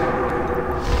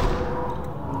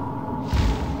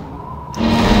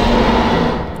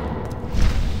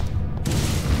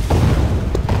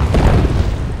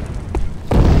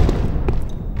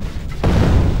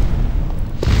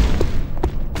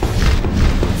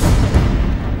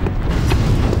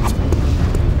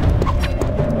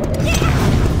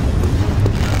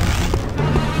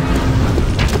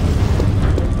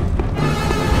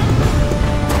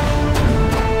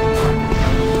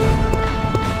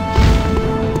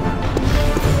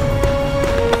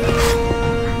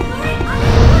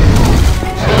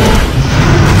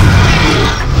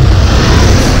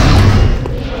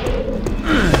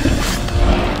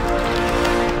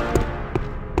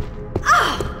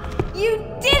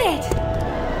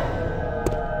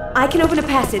 I can open a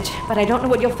passage, but I don't know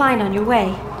what you'll find on your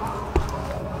way.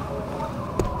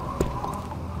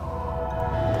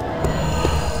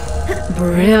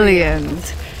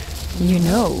 Brilliant. You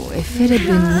know, if it had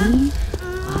been me,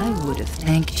 I would have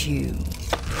thanked you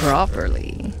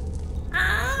properly.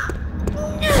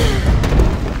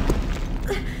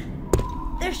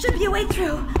 There should be a way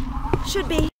through. Should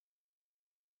be.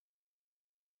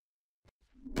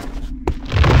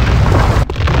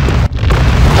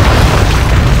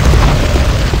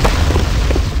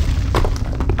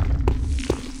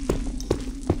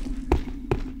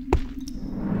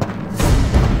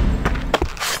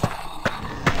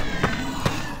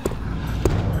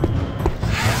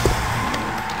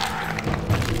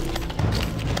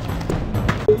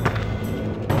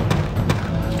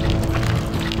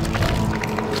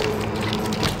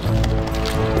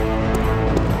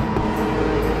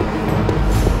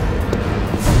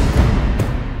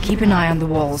 Keep an eye on the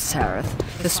walls, Sareth.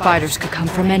 The spiders could come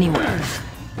from anywhere.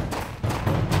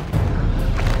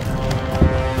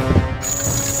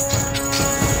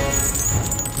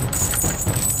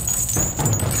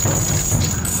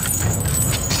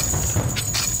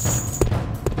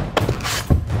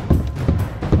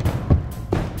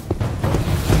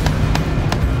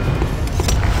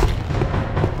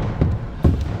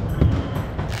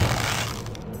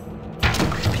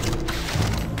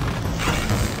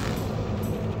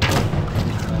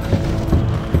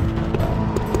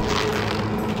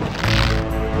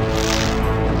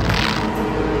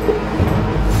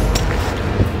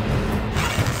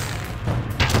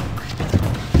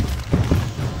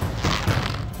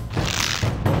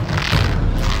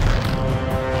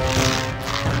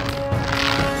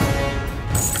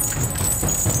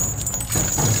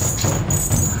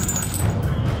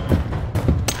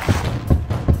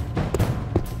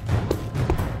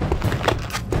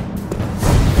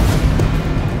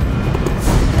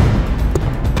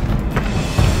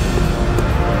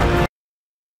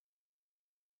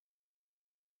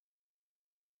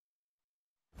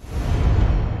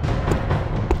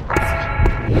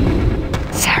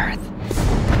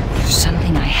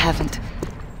 haven't.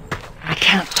 I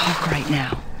can't talk right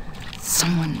now.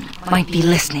 Someone might be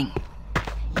listening.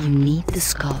 You need the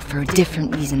skull for a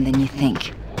different reason than you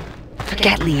think.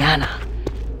 Forget Liana.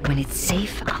 When it's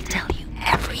safe, I'll tell you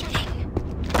everything.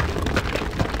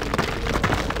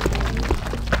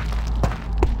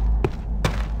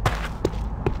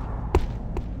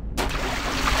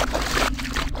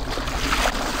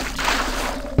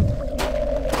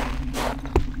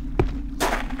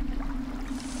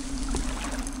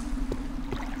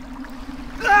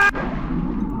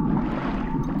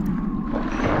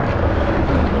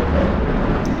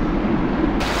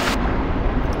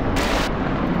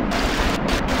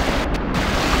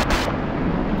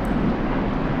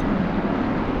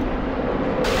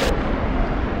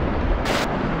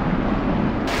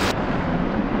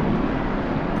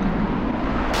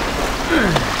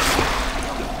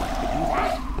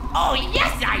 Oh,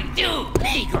 yes, I do!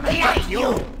 Yes,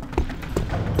 you!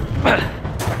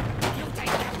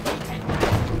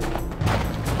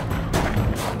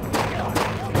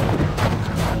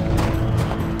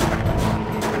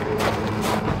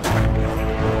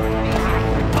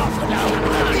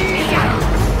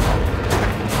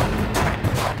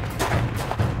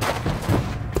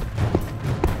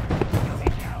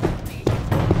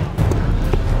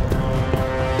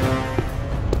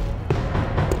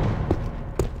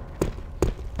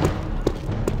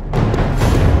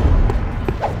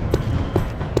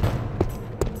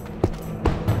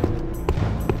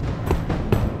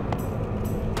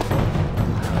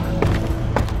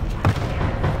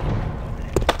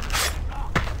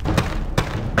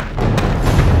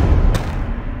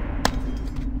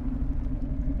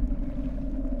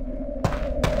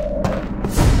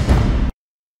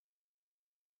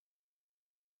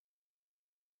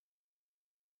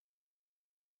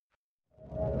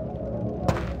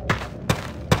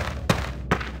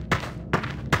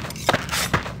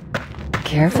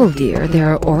 Careful, dear.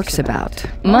 There are orcs about.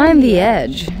 Mind the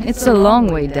edge. It's a long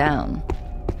way down.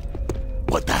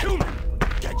 What the?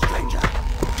 Get stranger!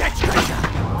 Get stranger!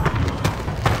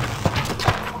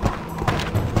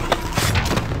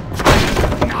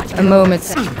 A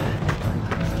moment's...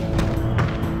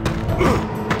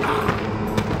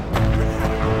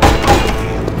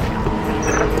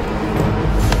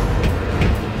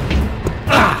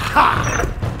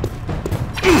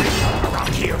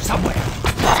 Around here somewhere.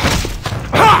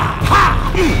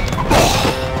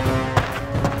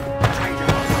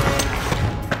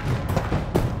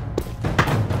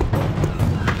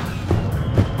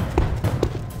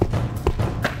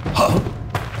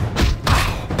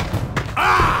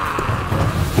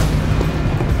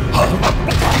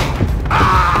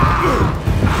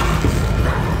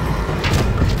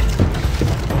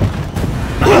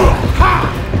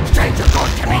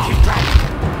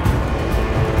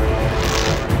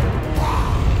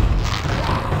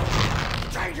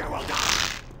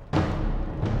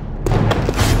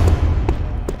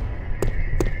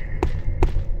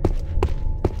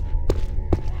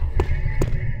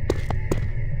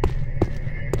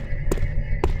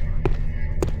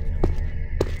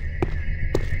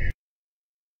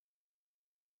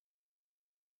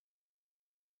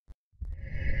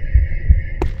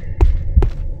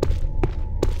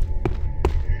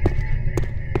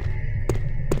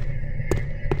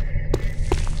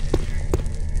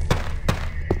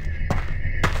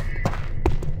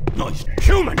 Noise.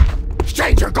 Human!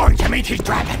 Stranger going to meet his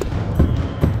dragon!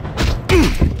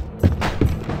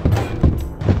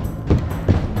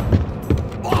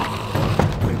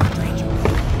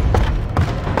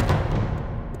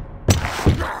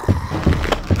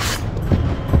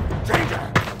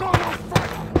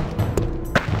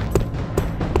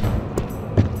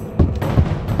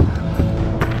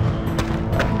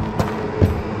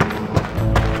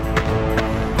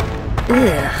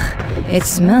 Ugh. It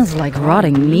smells like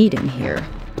rotting meat in here.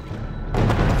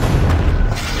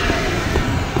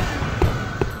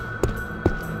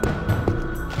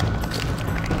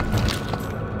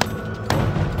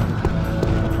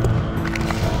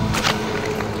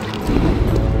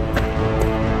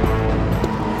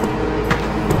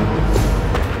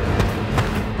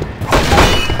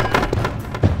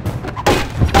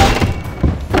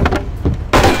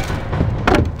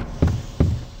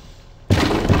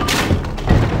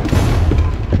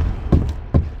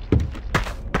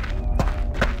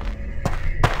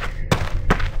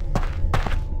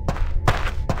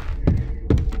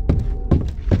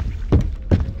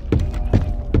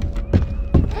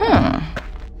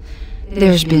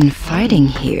 There's been fighting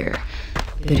here,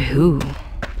 but who?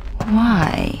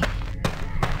 Why?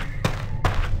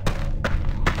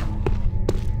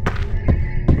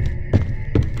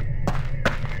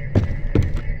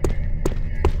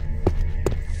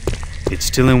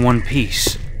 Still in one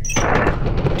piece.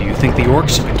 Do you think the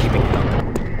orcs have been keeping it up?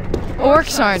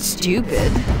 Orcs aren't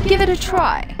stupid. Give it a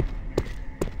try.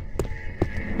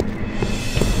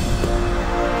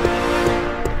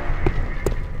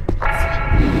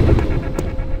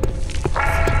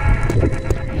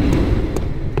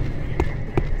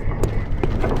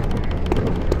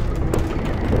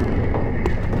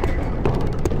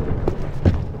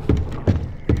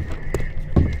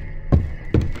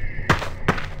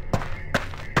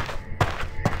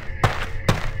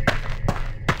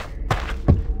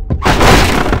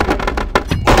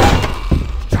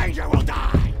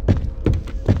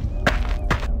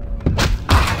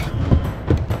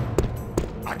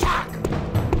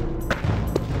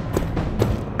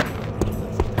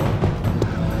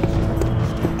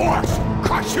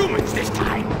 Humans this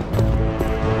time!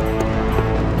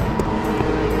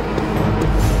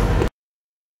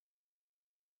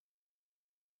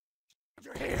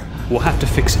 We'll have to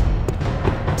fix it.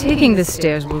 Taking the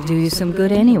stairs will do you some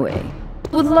good anyway.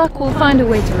 With luck, we'll find a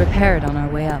way to repair it on our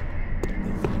way up.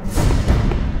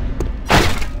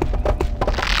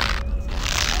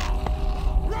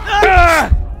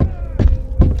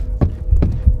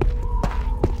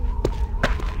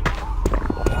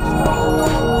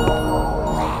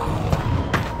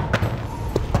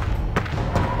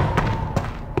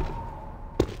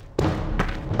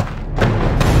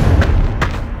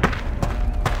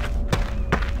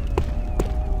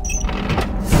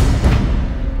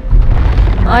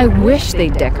 I wish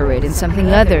they'd decorate in something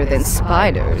other than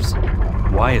spiders.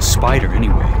 Why a spider,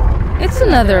 anyway? It's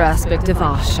another aspect of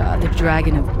Asha, the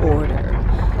Dragon of Order.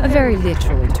 A very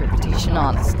literal interpretation,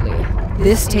 honestly.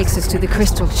 This takes us to the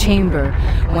Crystal Chamber.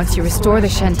 Once you restore the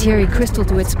Shantiri Crystal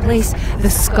to its place, the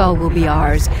skull will be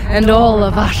ours, and all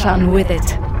of Ashan with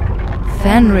it.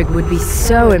 Phenrig would be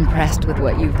so impressed with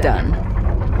what you've done.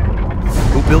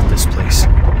 Who built this place?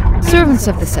 Servants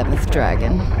of the Seventh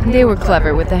Dragon. They were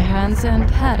clever with their hands and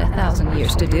had 1,000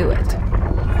 years to do it.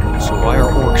 So why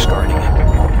are orcs guarding it?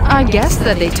 I guess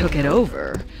that they took it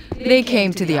over. They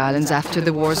came to the islands after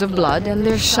the Wars of Blood, and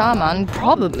their shaman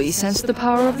probably sensed the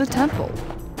power of the temple.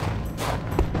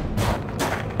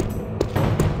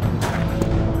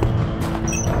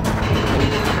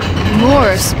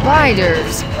 More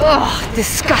spiders! Ugh,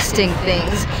 disgusting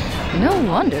things. No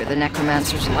wonder the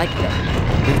necromancers like them.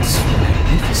 It's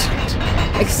magnificent.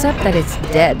 Except that it's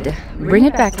dead. Bring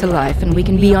it back to life and we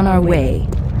can be on our way.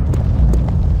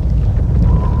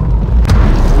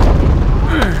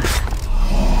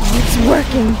 It's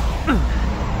working.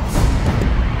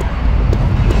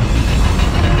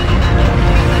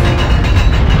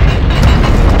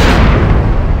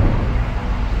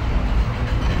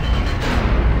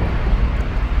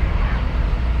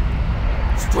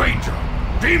 Stranger,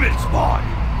 demon spawn,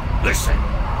 listen.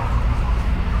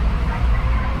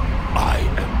 I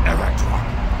am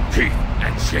Eratron, chief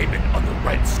and shaman of the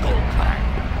Red Skull clan.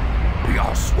 We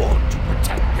are sworn to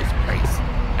protect this place,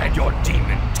 and your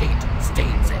demon taint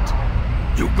stains it.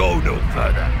 You go no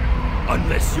further,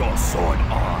 unless your sword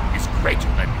arm is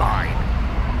greater than mine.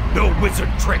 No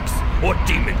wizard tricks or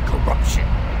demon corruption.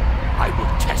 I will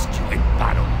test you in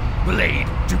battle, blade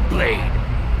to blade.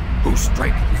 Whose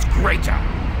strength is greater?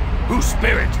 Whose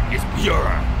spirit is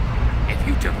purer? If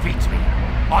you defeat me,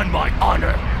 on my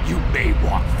honor, you may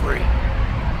walk free.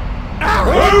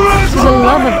 For the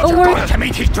love of Orc! To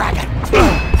meet his dragon!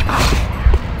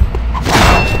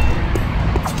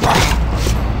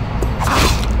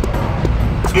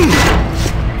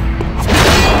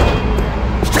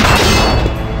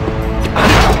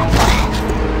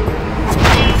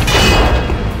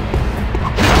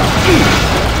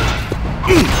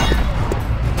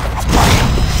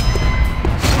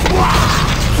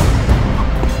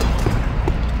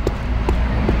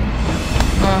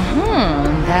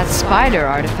 That spider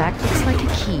artifact looks like a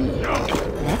key.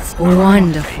 That's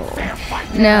wonderful.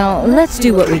 Now, let's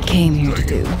do what we came here to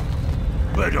do.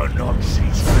 Better not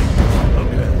see strength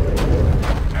again.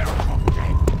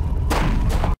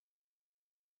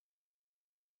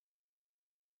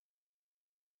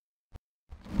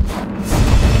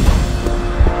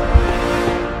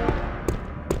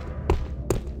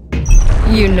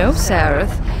 You know,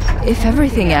 Sareth, if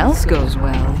everything else goes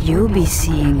well, you'll be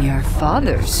seeing your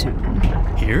father soon.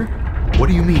 Here? What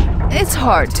do you mean? It's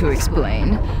hard to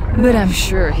explain, but I'm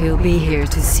sure he'll be here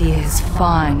to see his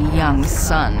fine young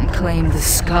son claim the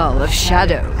Skull of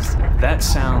Shadows. That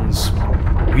sounds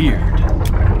weird.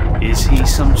 Is he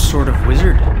some sort of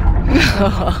wizard?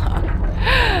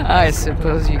 I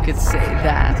suppose you could say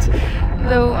that,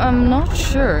 though I'm not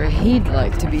sure he'd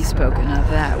like to be spoken of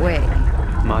that way.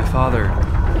 My father,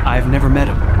 I've never met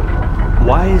him.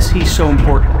 Why is he so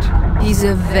important? He's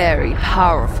a very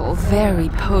powerful, very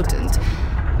potent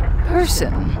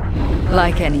person.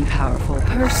 Like any powerful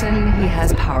person, he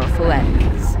has powerful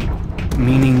enemies.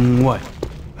 Meaning what?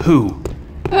 Who?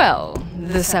 Well,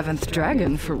 the 7th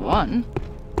dragon, for one.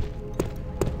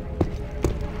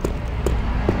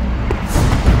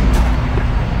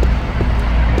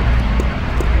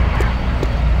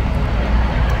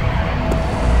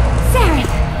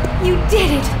 Sareth! You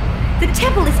did it! The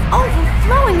temple is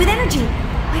overflowing with energy!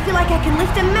 I feel like I can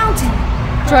lift a mountain!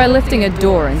 Try lifting a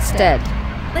door instead.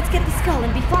 Let's get the skull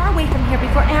and be far away from here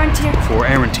before Arantir... Before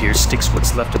Arantir sticks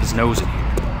what's left of his nose in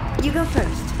here. You go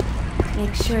first.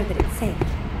 Make sure that it's safe.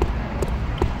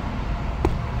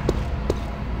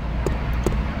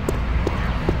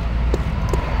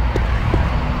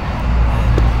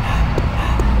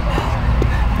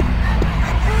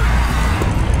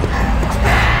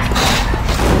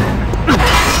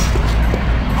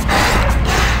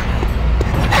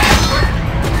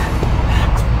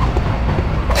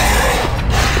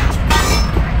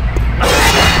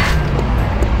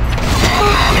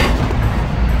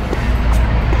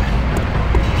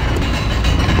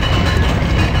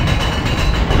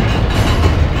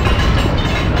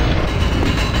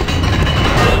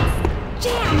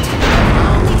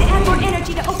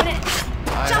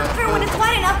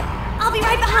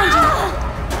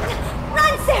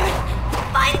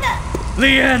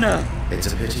 Leanna!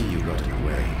 It's a pity you got in the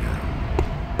way,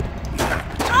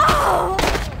 girl.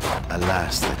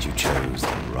 Alas, that you chose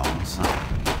the wrong side.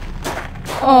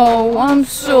 Oh, I'm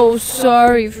so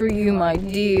sorry for you, my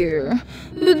dear.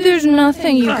 But there's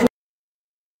nothing you can...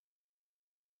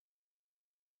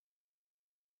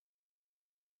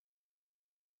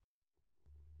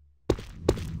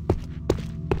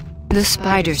 The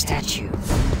spider statue.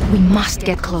 We must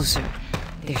get closer.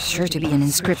 There's sure to be an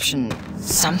inscription.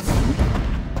 Something.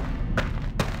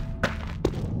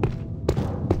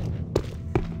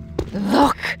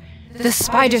 Look! The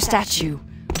spider statue.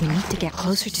 We need to get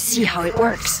closer to see how it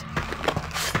works.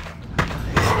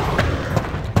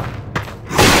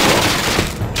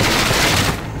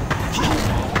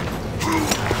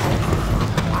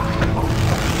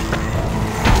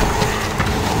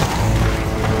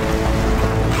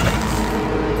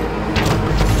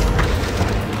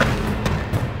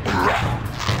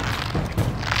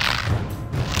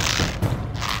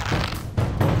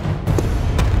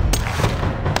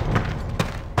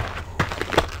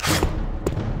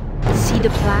 The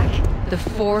plaque? The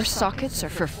 4 sockets are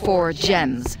for 4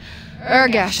 gems.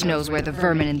 Urgash knows where the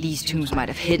vermin in these tombs might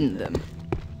have hidden them.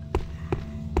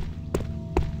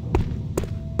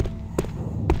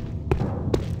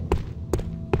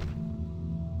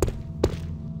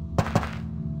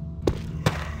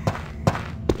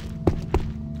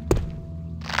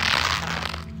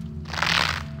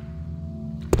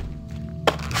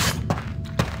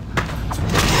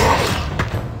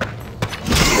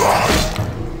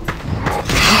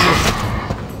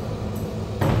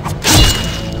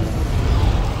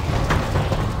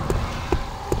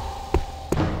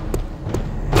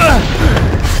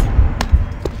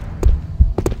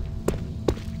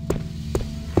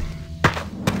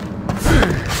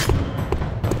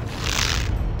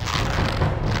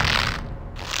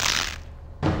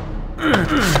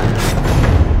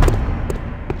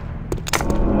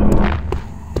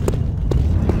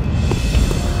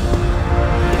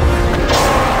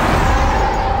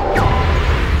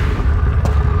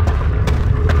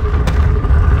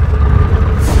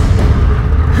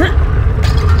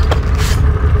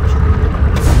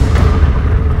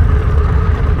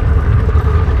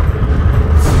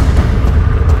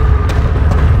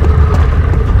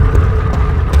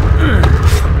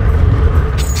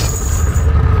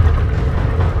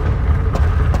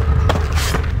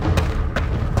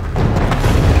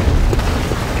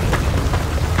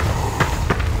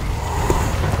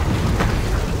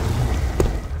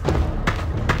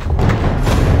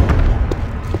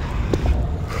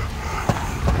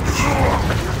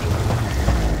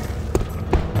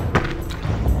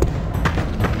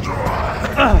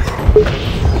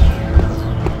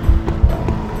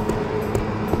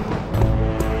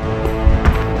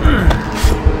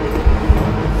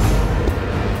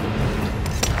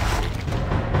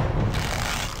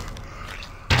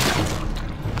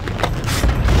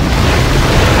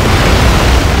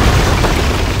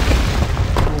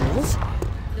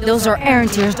 Those are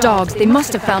Arantir's dogs. They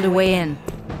must have found a way in.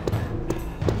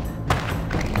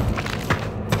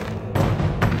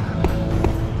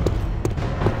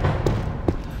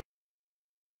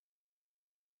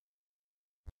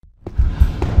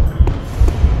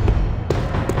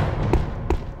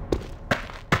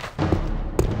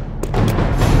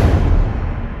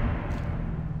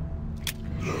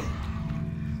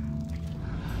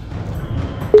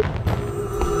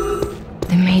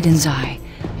 Maiden's Eye,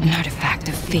 an artifact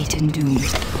of fate and doom.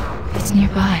 It's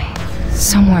nearby,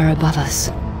 somewhere above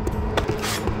us.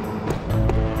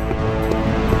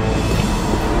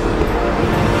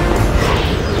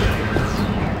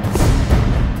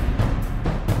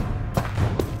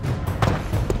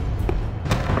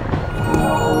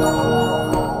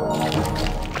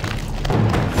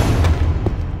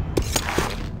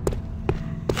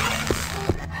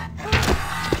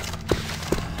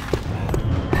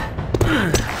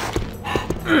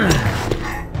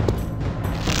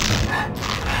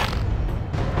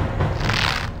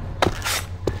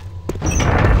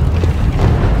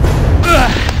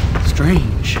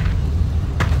 Strange.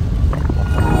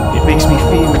 It makes me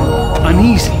feel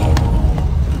uneasy.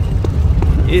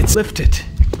 It's lifted.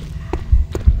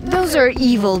 Those are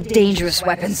evil, dangerous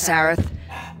weapons, Sareth.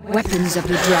 Weapons of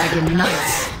the Dragon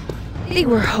Knights. They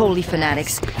were holy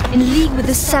fanatics, in league with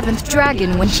the 7th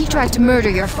Dragon when he tried to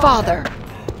murder your father.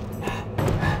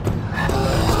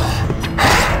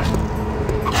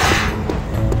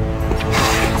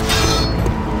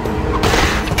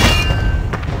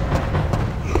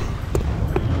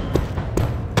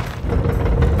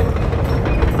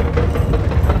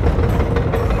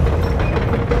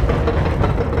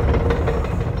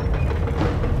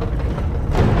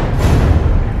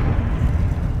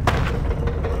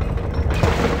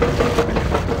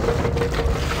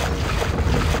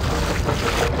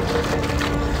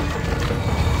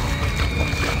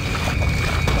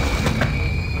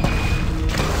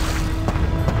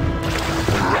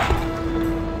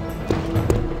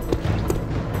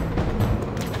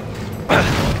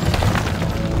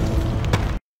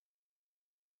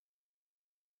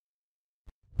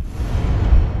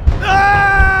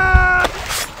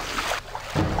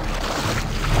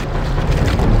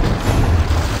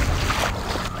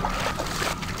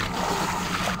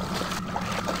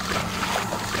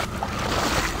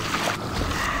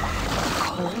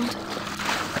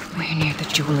 We're near the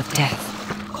Jewel of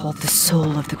Death, called the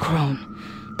Soul of the Crone.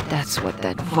 That's what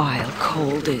that vile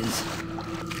cold is.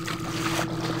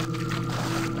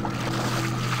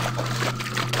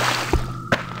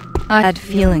 I had a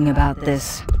feeling about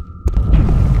this.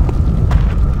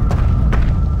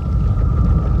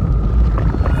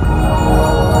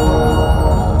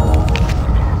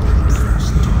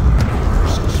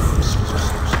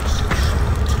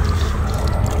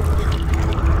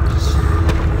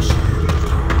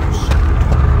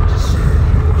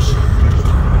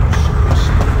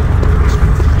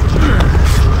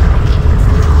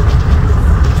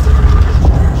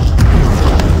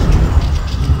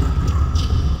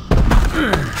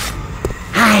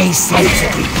 I sense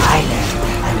every pilot,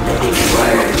 a living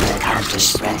word that comes to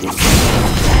spread its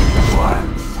strength and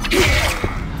warmth.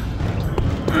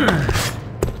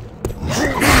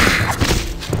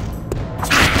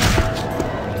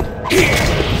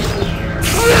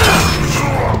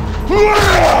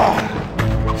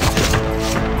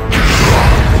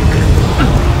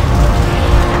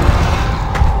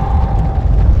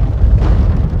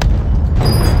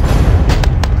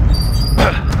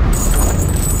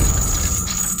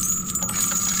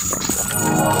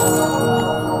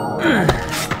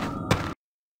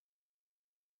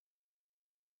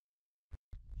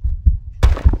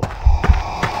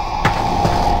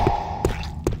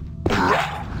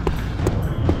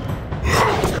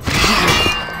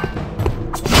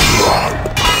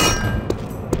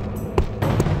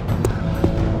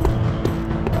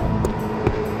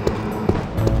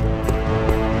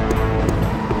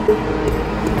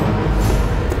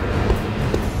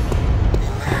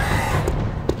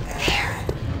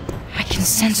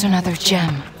 Sense another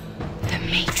gem. The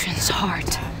matron's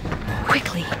heart.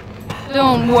 Quickly.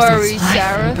 Don't worry,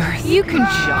 Sareth. You can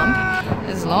jump,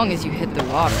 as long as you hit the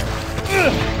water.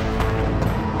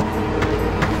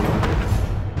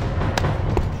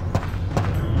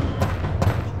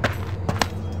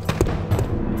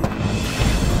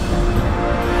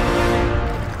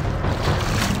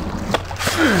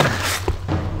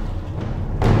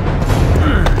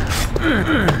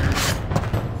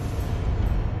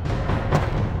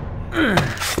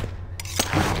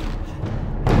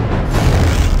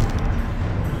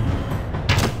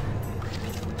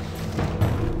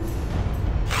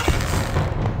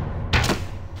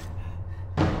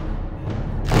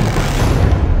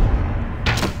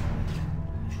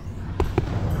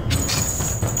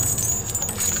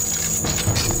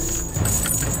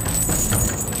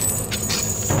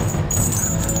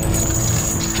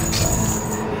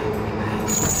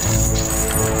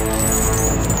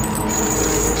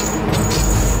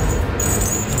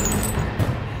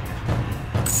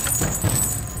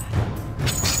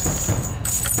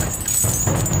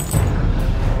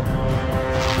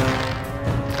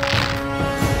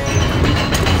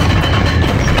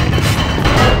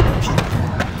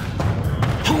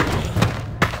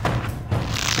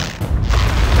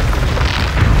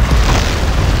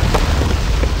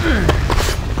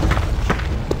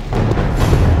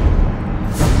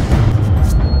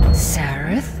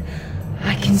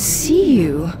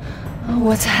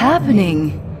 What's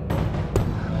happening?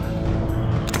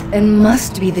 It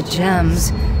must be the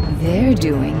gems. They're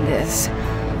doing this.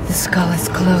 The skull is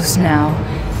close now.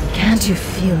 Can't you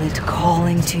feel it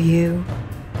calling to you?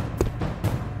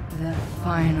 The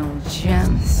final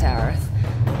gem, Sareth.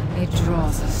 It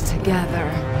draws us together.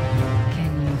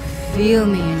 Can you feel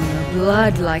me in your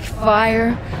blood like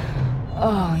fire?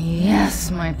 Oh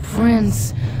yes, my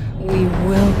prince. We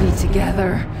will be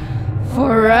together.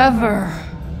 Forever.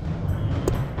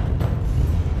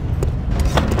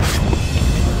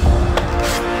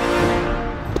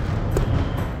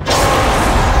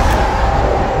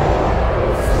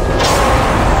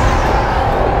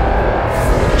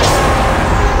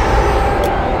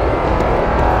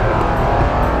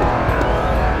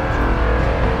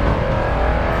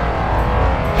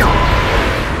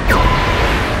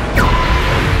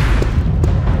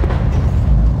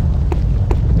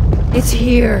 It's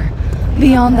here,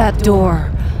 beyond that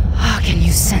door. Oh, can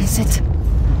you sense it?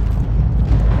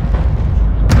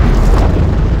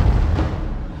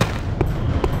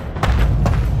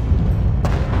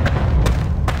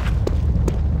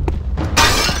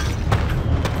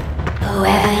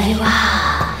 Whoever you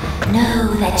are,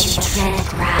 know that you tread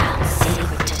ground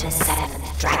sacred to the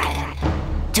seventh dragon,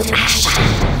 to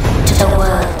Asha, to the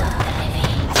world of the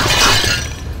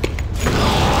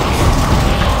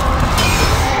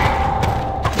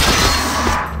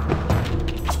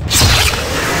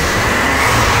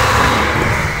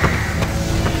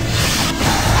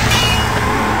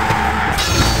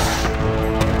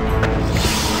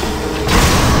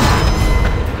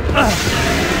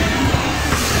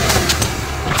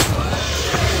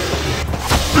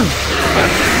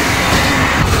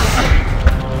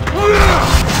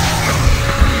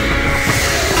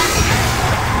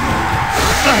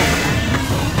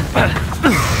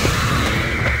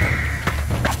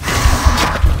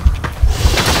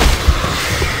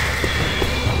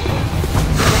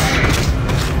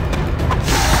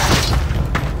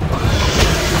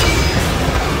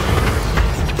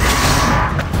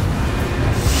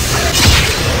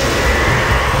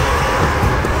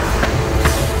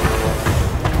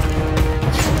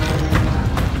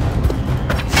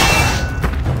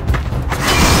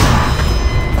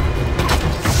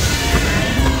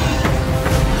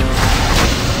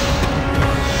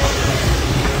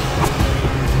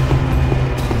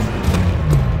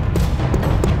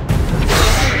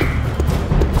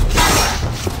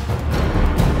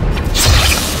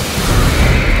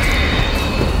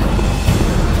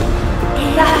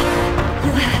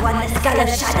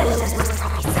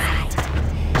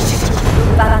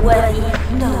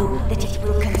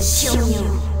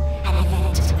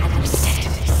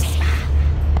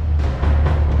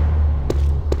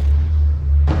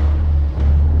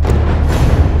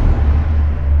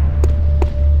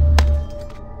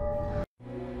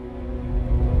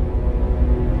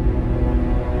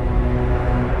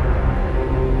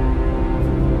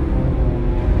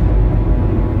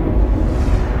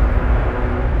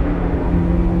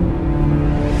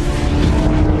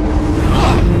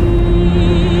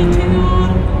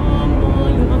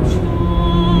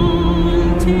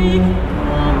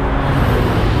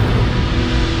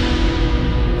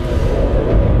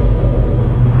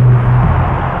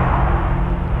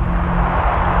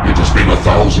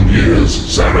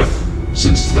Sareth,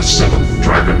 since the seventh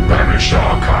dragon banished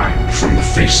our kind from the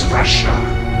face of Asha.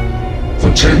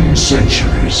 For 10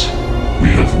 centuries, we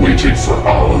have waited for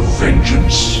our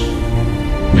vengeance.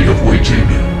 We have waited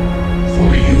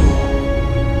for you.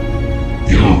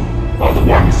 You are the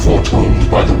one foretold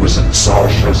by the wizard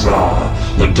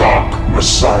Sarjazar, the dark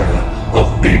messiah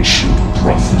of ancient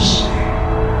prophecy.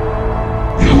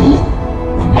 You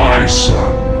are my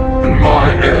son and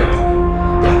my heir,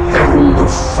 the herald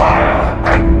of fire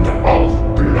and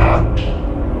of blood.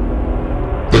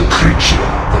 The creature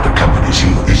that accompanies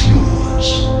you is yours.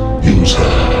 Use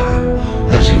her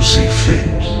as you see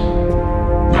fit.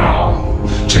 Now,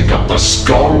 take up the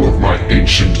skull of my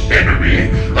ancient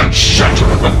enemy and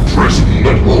shatter the prison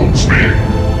that holds me.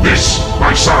 This,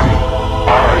 my son,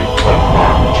 I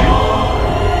command you.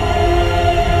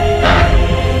 And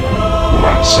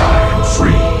once I am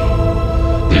free,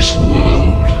 this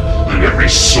world and every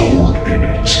soul in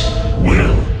it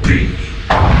will be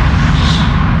ours.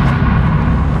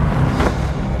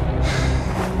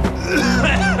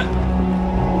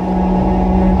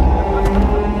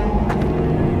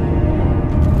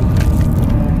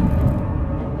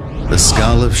 The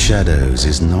Skull of Shadows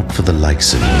is not for the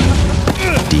likes of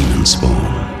you, Demon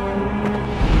Spawn.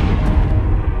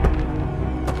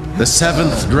 The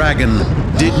seventh dragon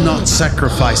did not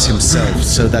sacrifice himself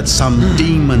so that some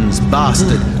demon's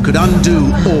bastard could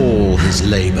undo all his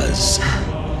labors.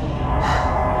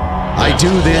 I do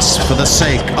this for the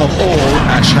sake of all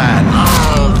Ashan.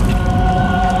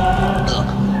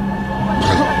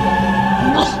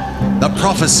 The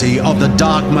prophecy of the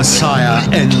Dark Messiah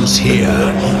ends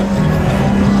here.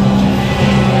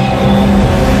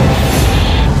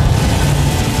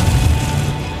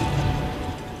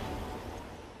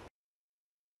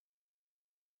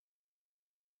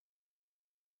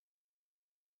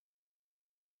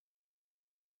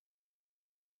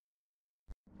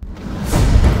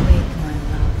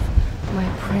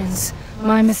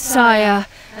 My Messiah,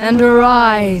 and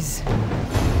arise!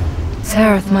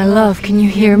 Sareth, my love, can you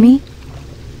hear me?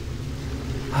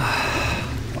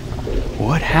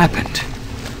 What happened?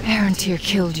 Arantir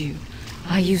killed you.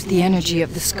 I used the energy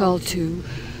of the skull to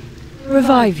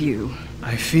revive you.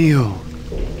 I feel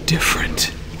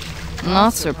different.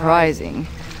 Not surprising.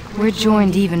 We're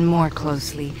joined even more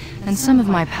closely, and some of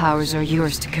my powers are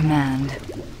yours to command.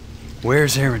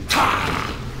 Where's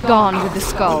Arantir? Gone with the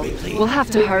skull. We'll have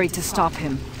to hurry to stop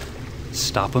him.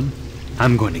 Stop him?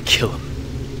 I'm going to kill him.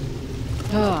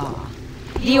 Ah.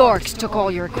 The orcs took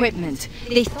all your equipment.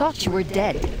 They thought you were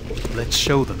dead. Let's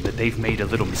show them that they've made a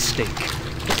little mistake.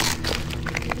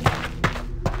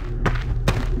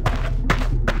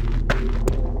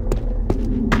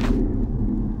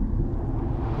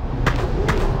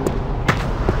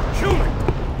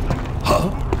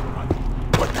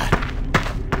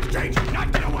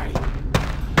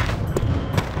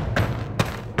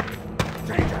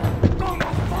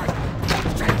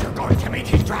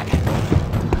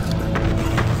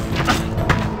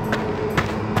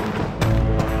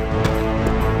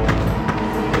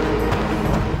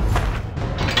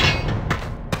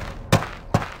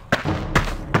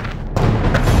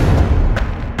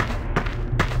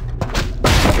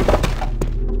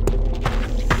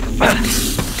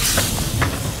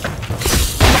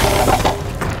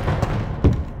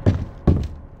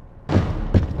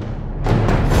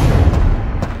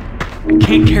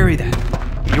 Can't carry that.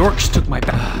 The orcs took my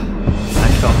back. I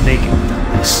felt naked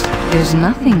without this. There's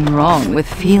nothing wrong with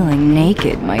feeling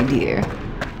naked, my dear.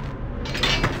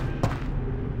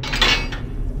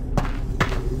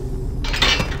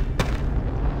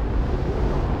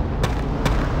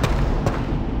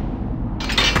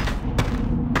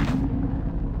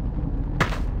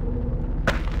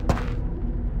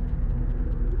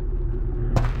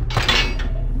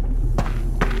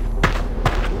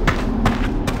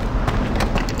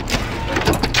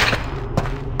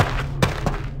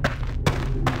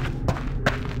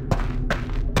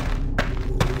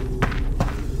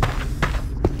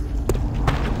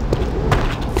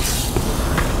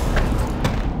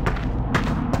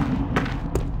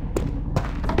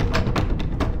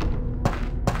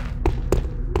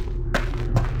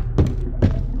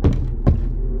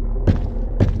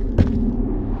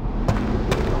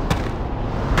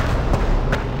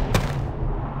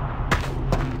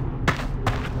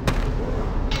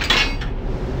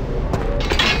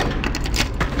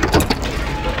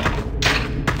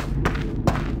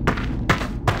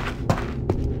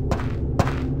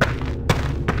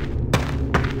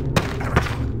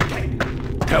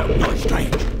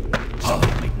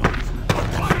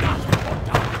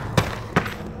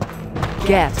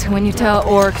 Get when you tell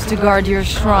orcs to guard your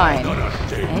shrine.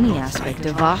 Any aspect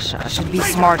of Asha should be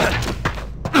smarter.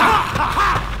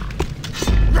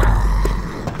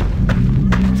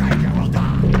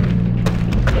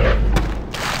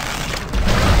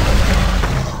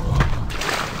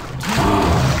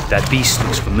 That beast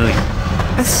looks familiar.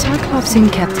 A Cyclops in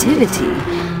captivity?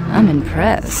 I'm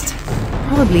impressed.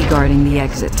 Probably guarding the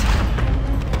exit.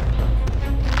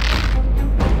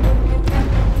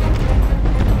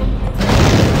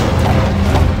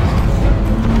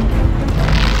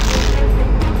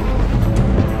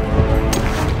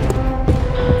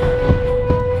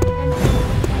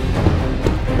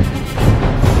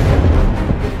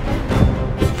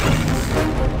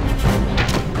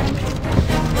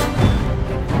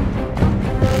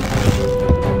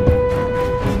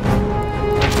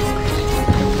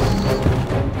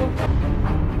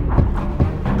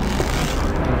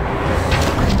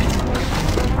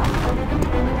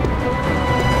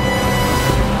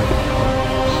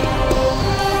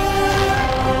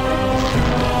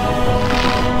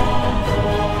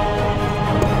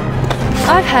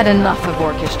 I've had enough of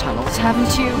orcish tunnels,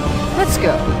 haven't you? Let's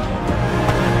go.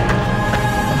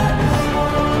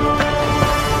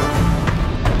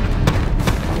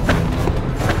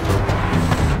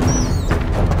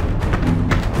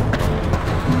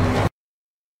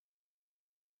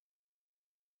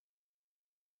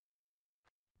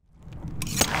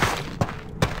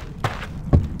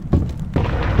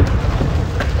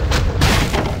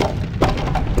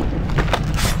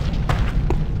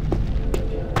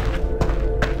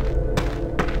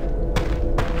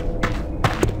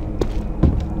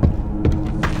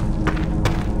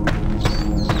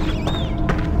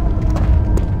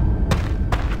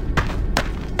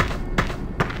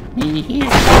 me here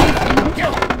and do,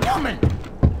 human!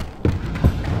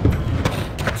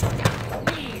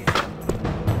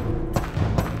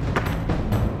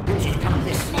 She's come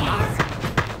this far.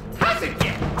 How's it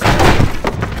get?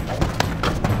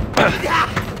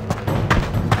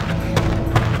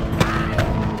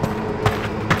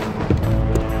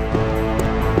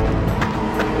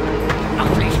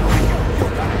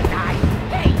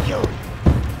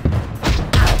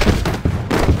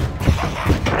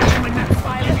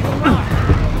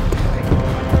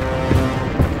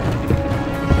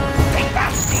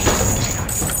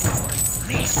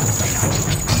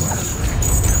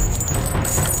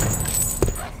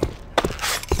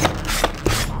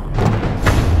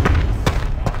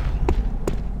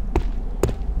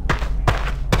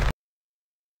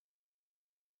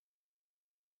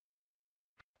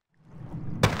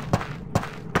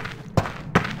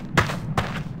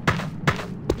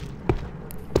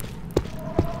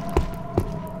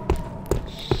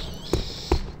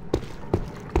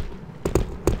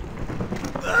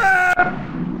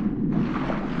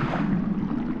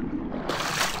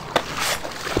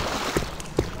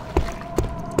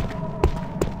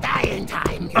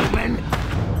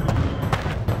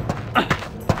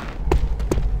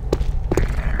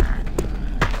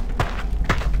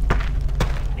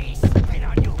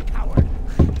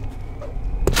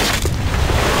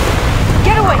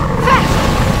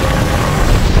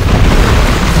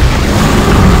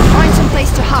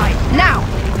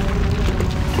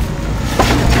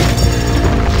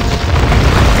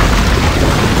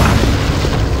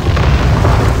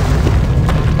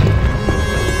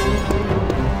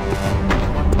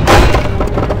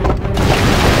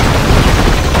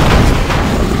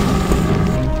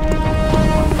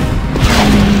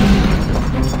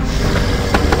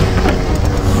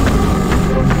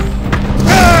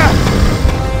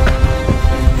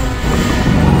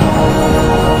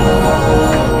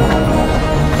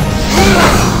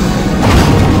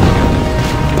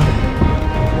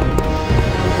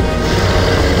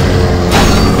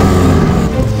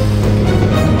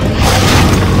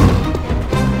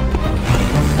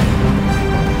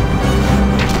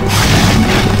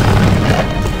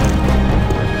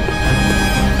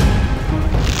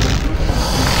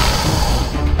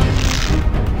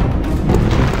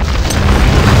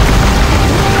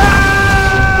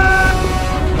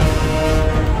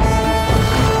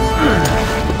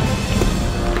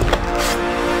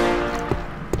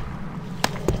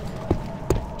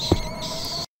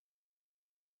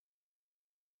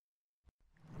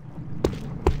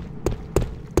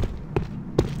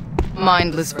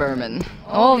 Mindless vermin.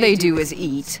 All they do is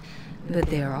eat. But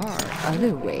there are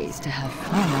other ways to have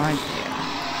fun, aren't there?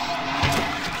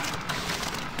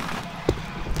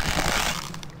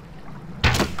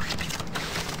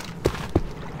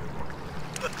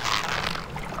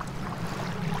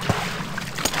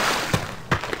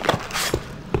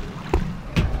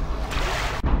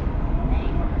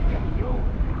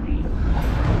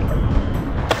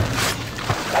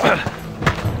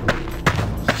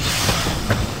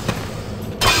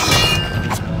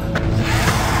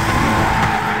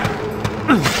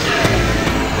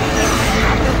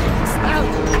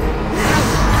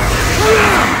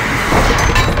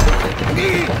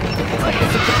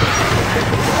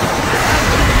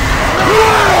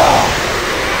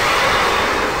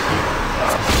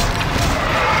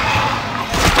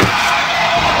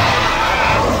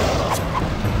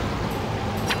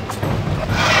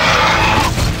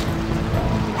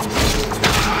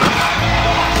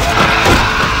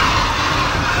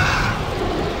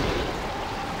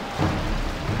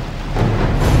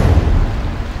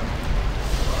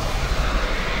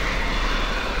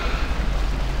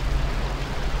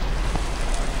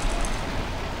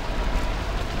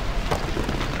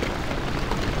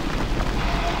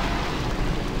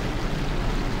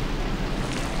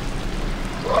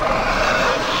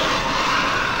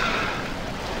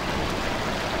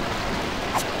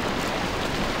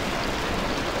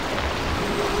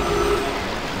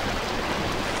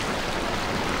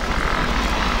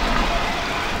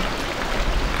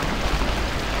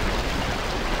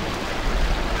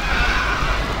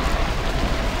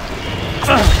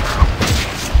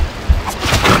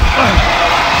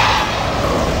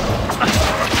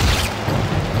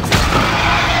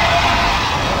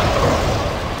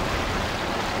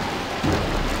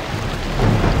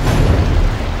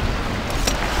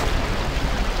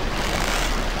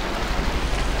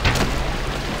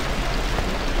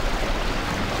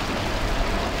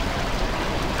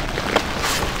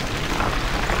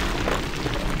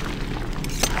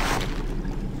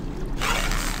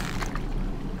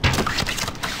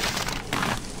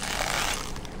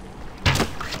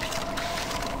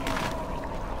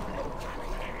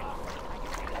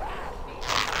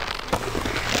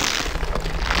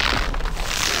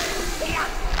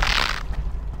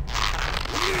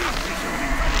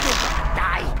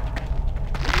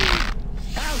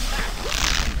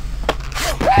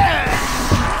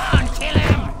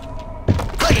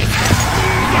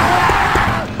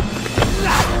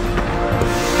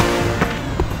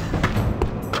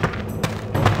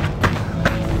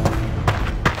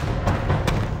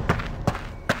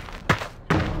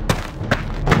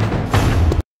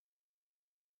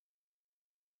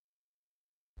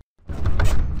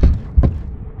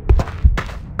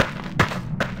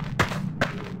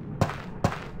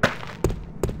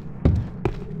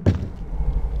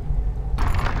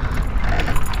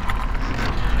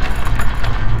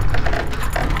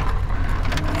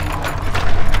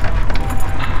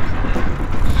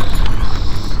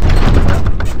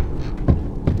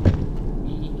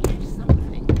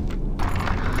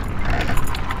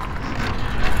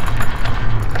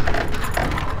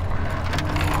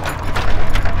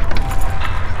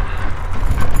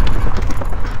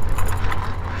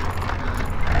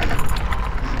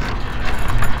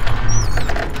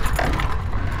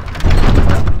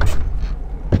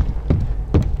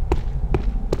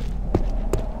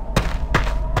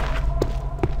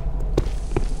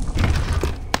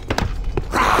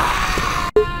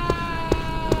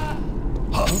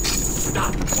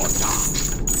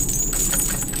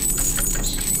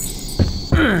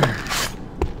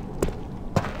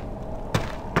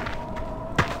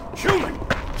 Human!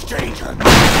 Stranger!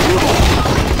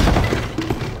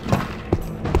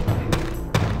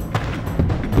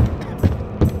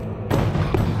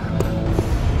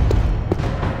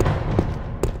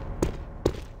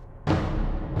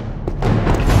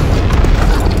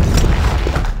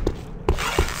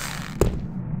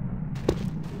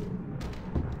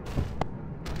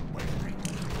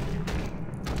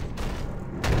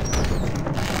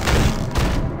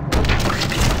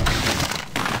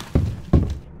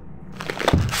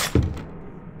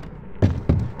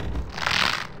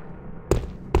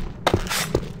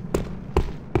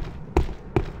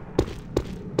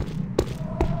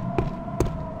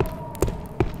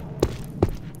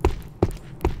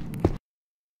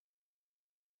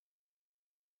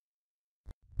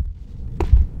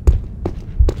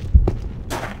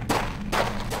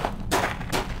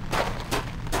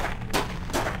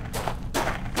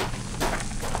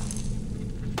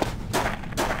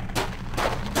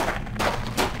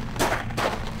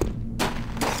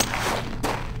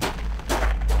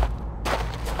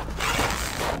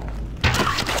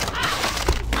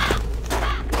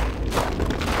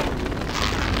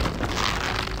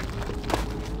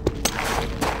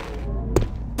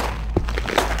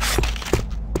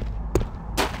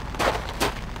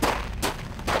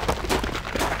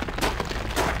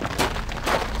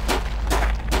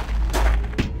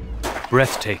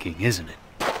 Breathtaking, isn't it?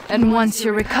 And once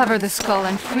you recover the skull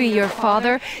and free your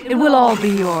father, it will all be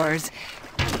yours.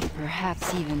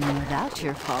 Perhaps even without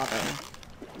your father.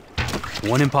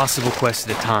 One impossible quest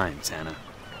at a time, Tana.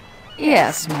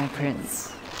 Yes, my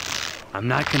prince. I'm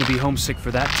not gonna be homesick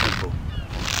for that temple.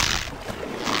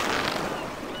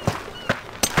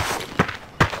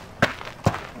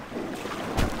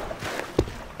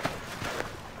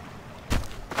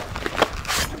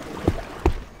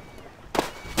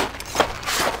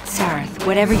 Sareth,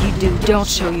 whatever you do, don't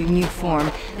show your new form.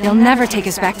 They'll never take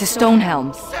us back to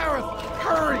Stonehelm. Sareth,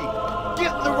 hurry!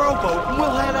 Get in the rowboat and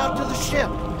we'll head out to the ship.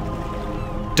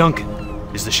 Duncan,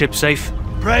 is the ship safe?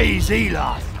 Praise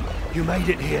Eloth. You made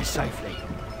it here safely.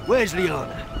 Where's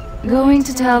Liana? Going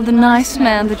to tell the nice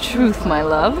man the truth, my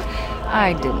love?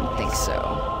 I didn't think so.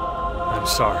 I'm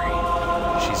sorry.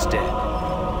 She's dead.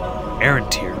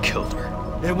 Arentir killed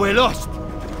her. Then we're lost.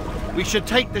 We should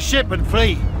take the ship and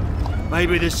flee.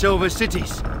 Maybe the Silver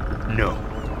Cities. No.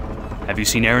 Have you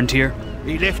seen Arentir?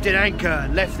 He lifted anchor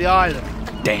and left the island.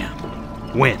 Damn.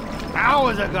 When?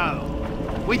 Hours ago.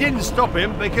 We didn't stop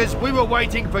him because we were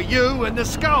waiting for you and the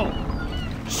skull.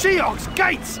 Sheox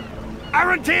Gates!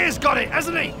 Arentir's got it,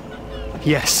 hasn't he?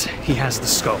 Yes, he has the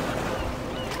skull.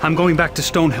 I'm going back to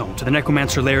Stonehelm, to the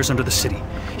necromancer lairs under the city.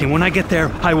 And when I get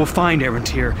there, I will find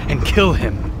Arentir and kill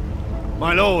him.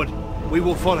 My lord, we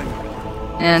will follow you.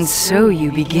 And so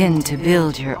you begin to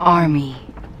build your army.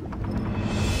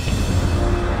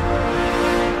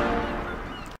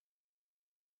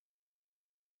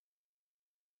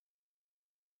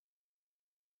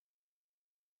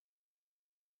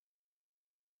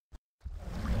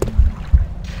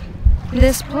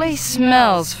 This place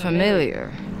smells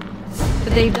familiar,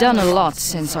 but they've done a lot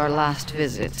since our last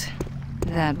visit.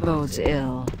 That bodes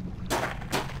ill.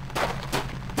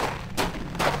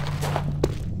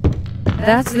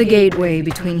 That's the gateway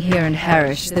between here and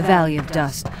Harish, the Valley of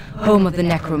Dust, home of the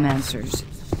necromancers.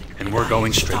 And we're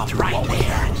going straight through. Right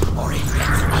there, or it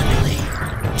gets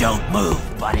ugly. Don't move,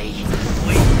 buddy.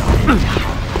 Wait on it now.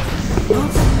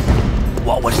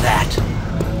 What was that?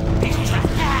 He's trapped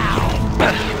now.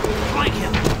 Like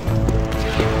him.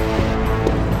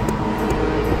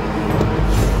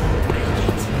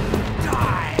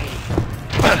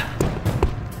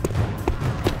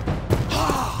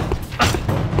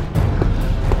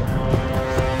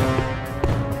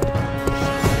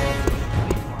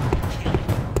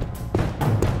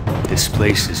 This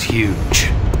place is huge.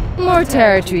 More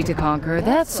territory to conquer,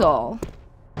 that's all.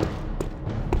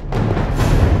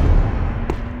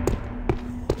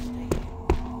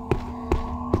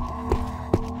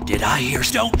 Did I hear?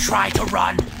 Don't try to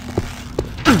run.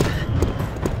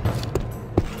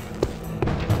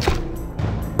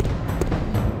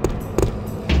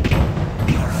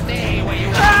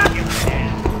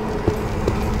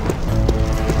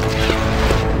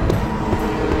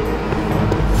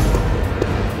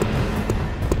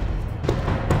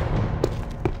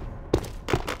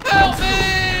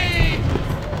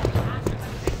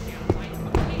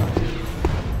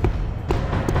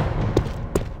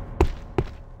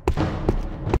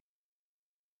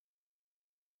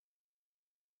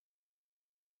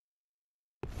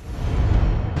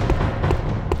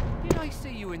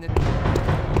 in the...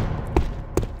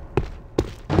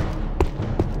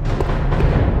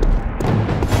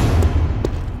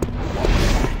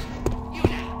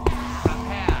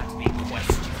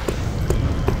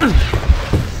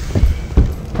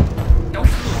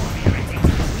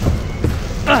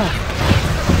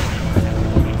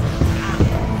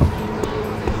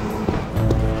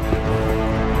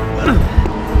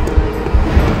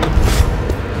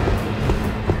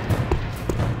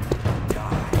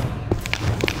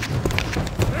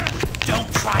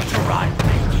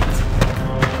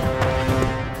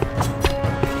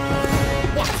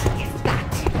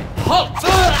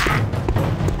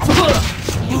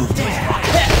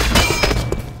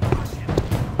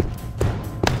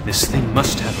 This thing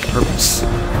must have a purpose.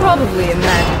 Probably a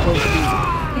magical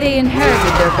being. They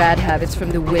inherited their bad habits from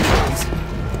the wizards.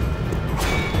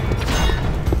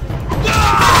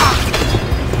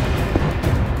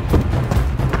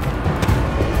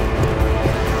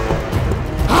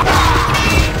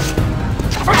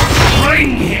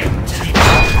 Bring him!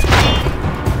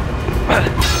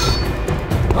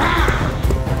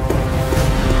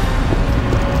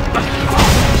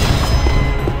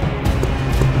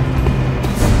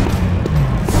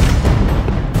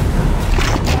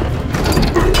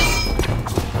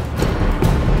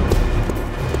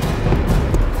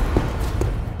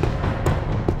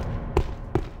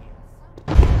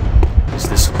 Is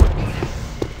this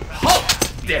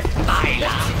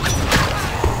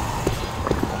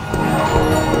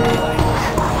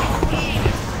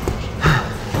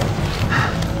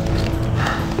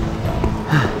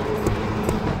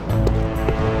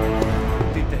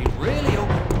Did they really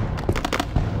open...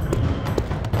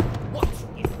 What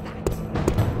is that?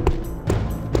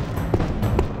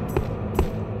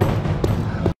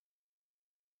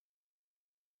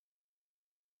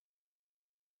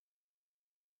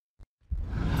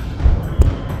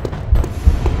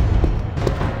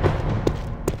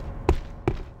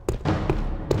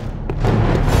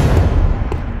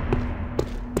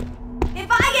 If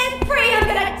I get free, I'm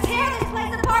gonna tear this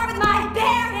place apart with my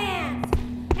bare hands!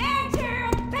 Aaron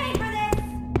will pay for this!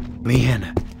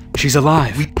 Leanna? She's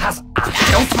alive.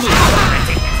 Don't move!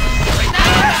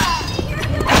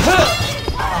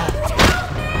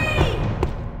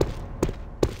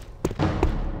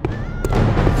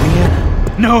 Leanna.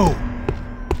 No!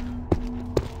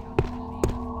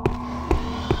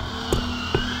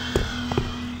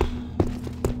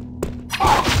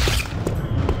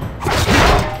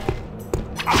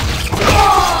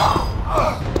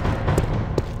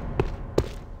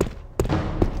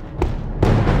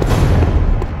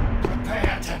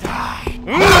 Prepare to die.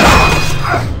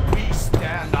 We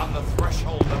stand on the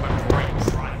threshold of a great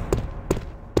triumph.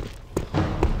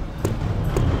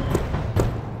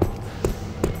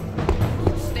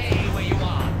 Stay where you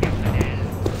are, infidel.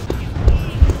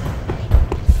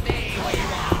 Stay where you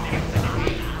are, infidel.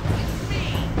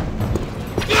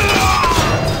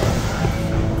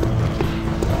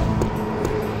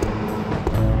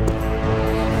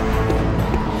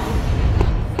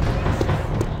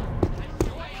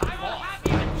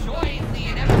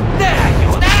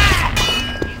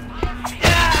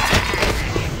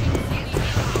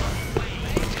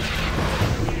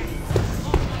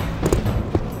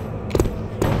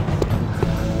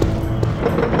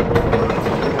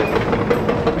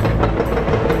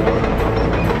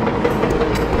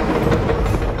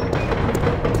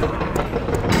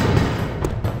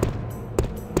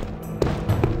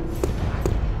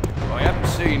 I haven't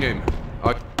seen him.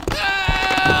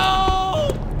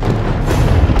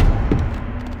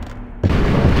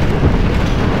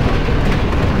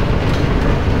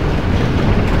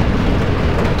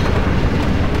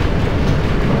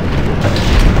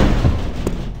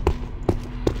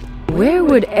 Where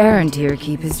would Arentir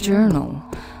keep his journal?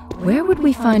 Where would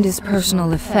we find his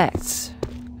personal effects?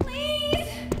 Please!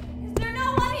 Is there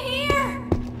no one here?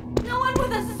 No one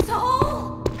with a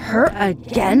soul? Her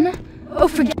again? Oh,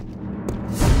 forget.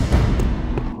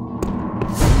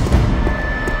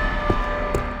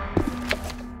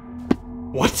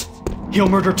 What? He'll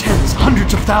murder tens,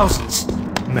 hundreds of thousands.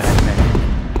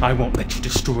 Madman, I won't let you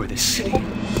destroy this city.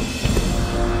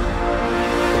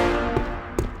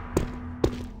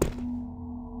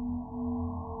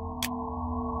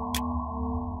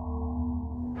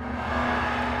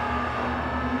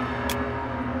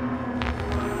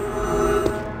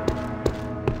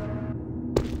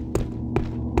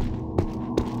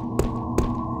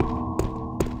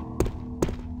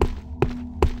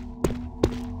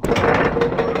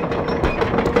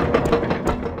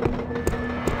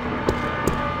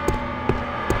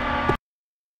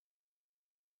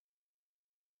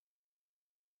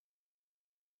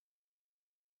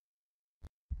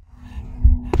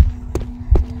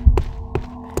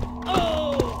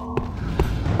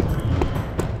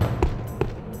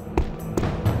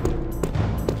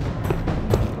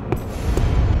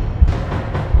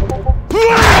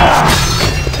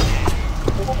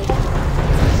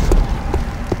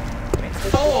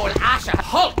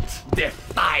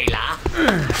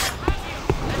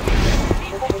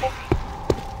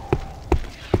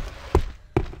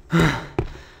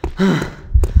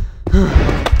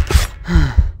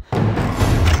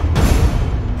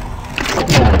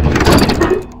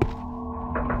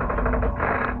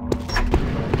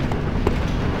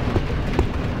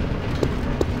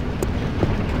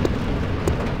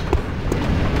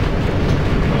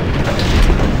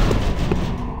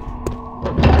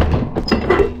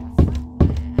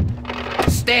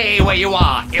 Stay where you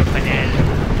are, infidel!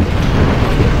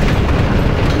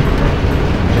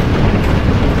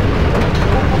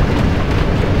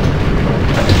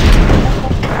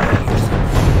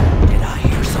 Did I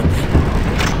hear something?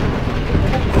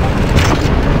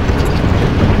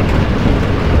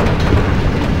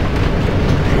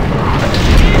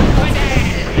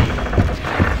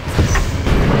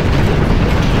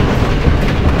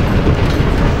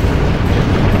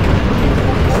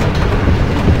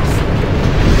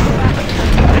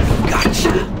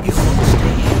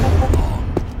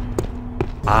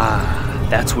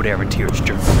 That's what Erentier's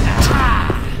journal meant.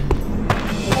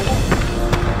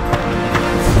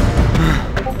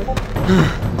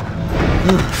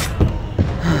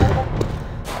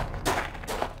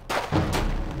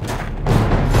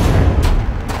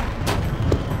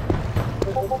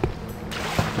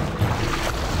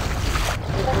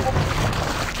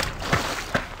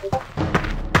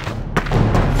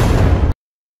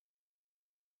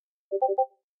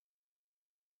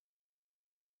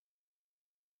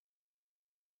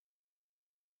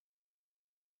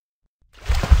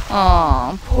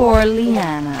 Aw, poor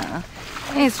Liana.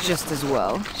 It's just as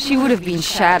well. She would have been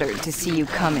shattered to see you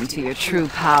come into your true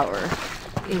power.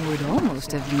 It would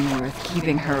almost have been worth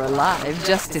keeping her alive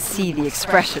just to see the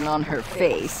expression on her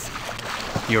face.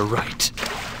 You're right.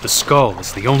 The skull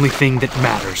is the only thing that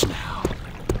matters now.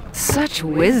 Such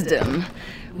wisdom.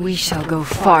 We shall go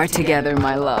far together,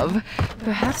 my love.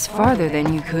 Perhaps farther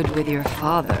than you could with your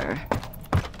father.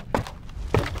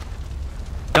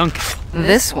 Duncan.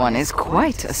 This one is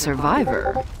quite a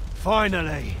survivor.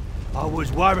 Finally! I was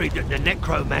worried that the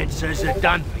necromancers had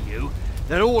done for you.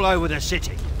 They're all over the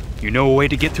city. You know a way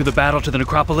to get through the battle to the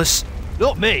necropolis?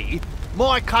 Not me.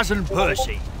 My cousin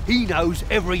Percy. He knows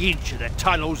every inch of the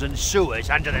tunnels and sewers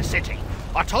under the city.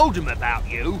 I told him about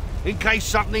you, in case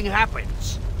something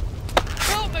happens.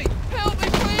 Help me! Help me,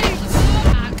 please!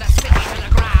 And the city to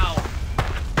the ground!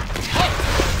 Oh,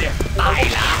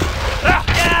 defiler!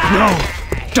 No!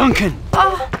 Duncan!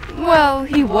 Oh, well,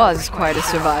 he was quite a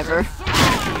survivor.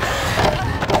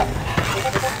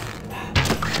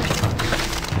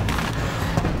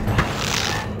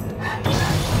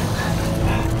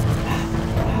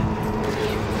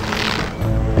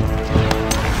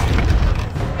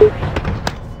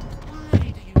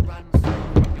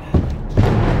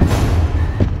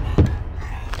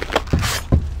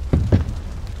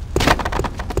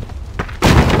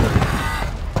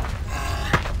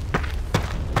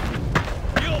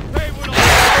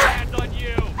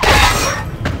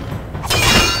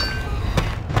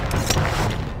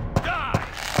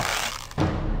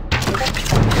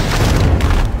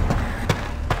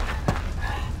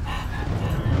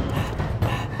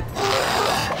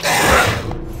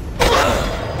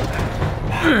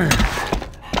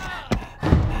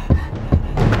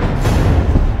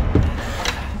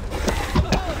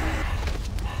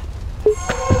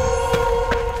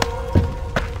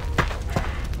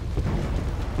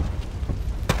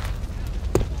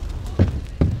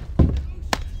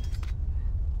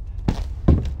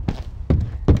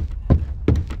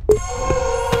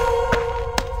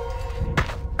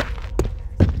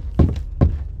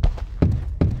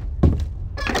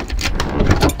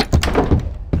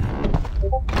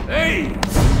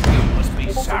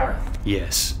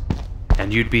 Yes.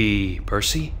 And you'd be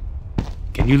Percy?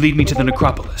 Can you lead me to the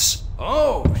necropolis?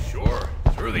 Oh, sure.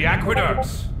 Through the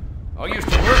aqueducts. I used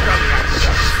to work on the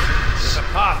aqueducts. There's a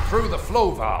path through the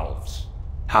flow valves.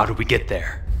 How do we get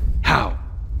there? How?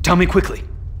 Tell me quickly.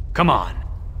 Come on.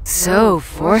 So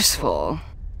forceful.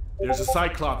 There's a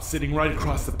Cyclops sitting right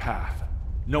across the path.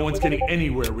 No one's getting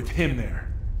anywhere with him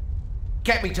there.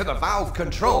 Get me to the valve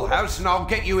control house and I'll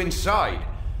get you inside.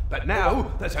 But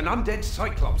now, there's an undead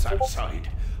Cyclops outside.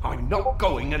 I'm not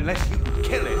going unless you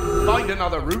kill it, find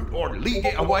another route, or lead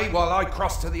it away while I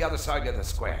cross to the other side of the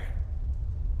square.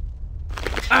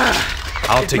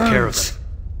 I'll take care of it.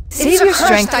 Save your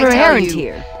strength for Erentire.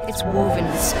 here. It's woven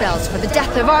with spells for the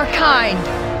death of our kind.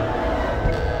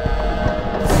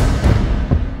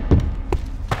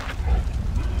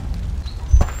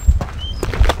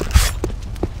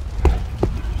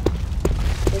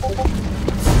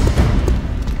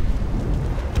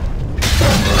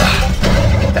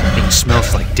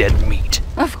 Smells like dead meat.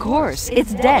 Of course,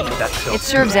 it's dead. That It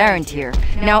serves Erentire.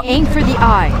 Now aim for the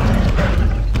eye.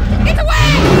 Get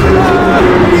away!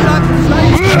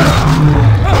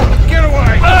 Get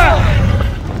away!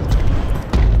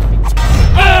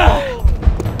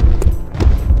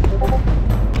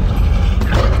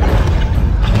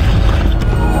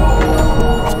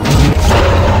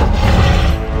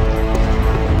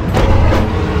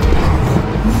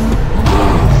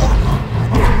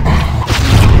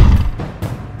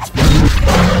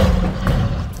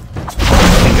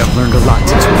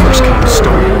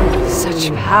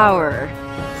 power.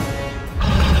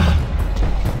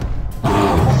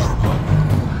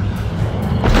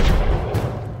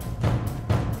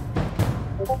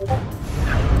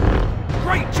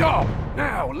 Great job!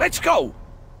 Now, let's go!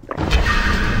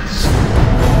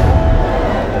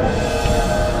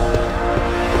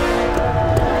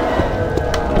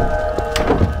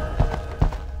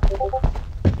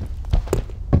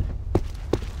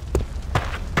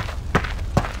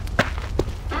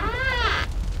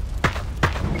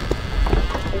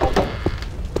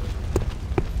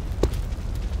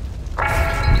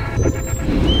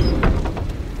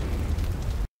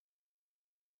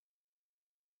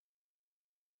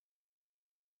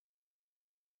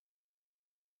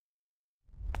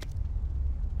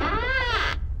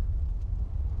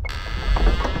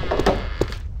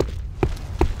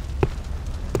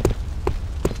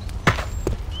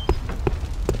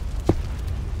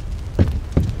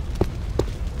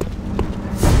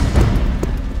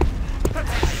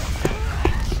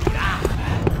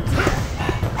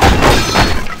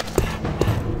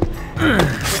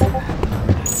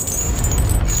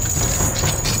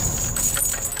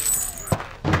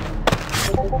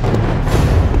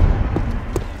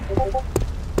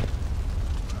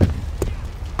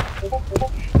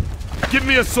 Give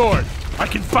me a sword. I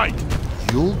can fight.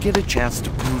 You'll get a chance to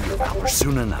prove your valor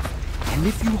soon enough. And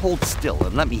if you hold still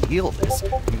and let me heal this, you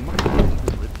might not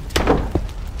even live to tell it.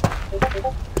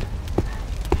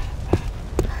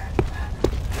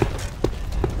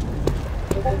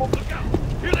 Look out!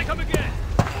 Here they come again!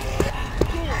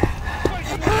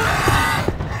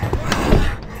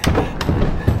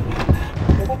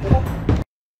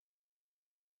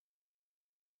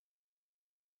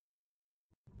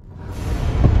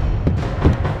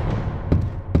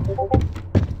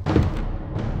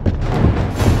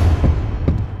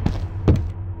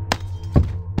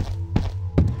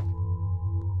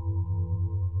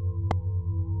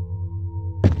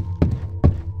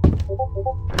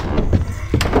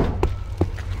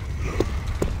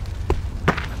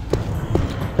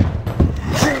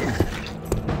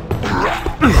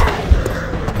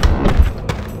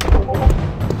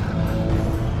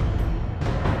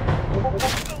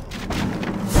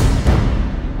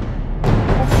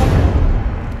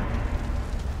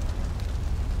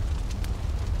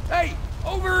 Hey,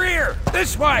 over here!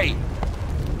 This way!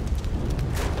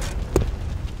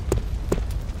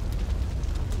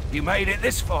 You made it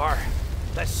this far.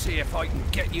 Let's see if I can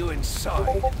get you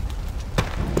inside.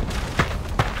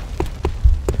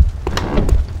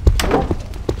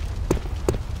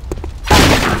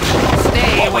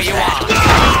 Stay where you are!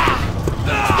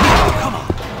 Come on.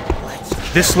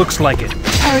 This looks like it.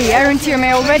 Hurry, Arentir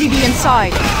may already be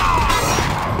inside.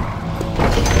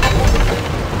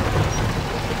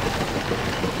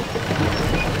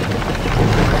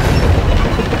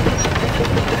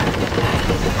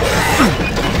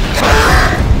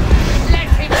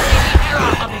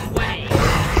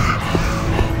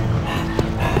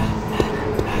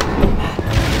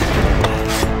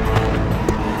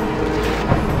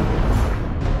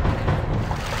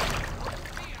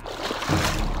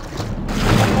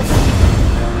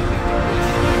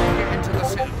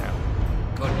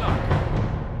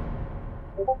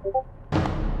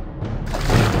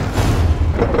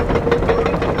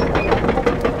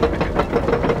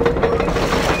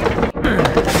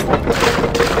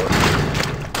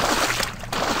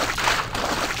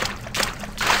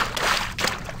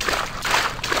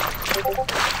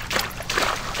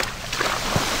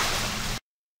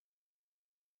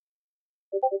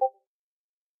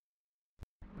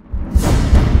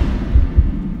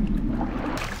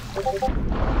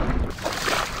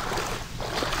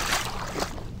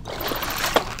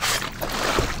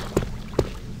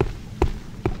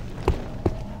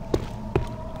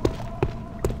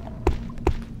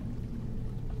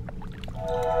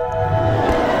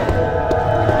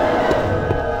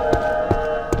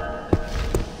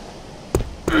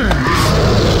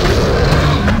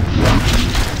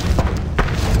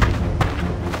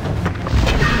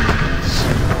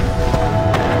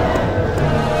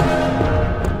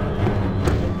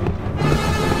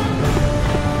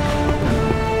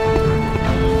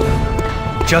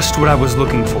 Just what I was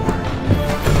looking for.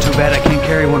 Too bad I can't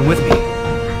carry one with me.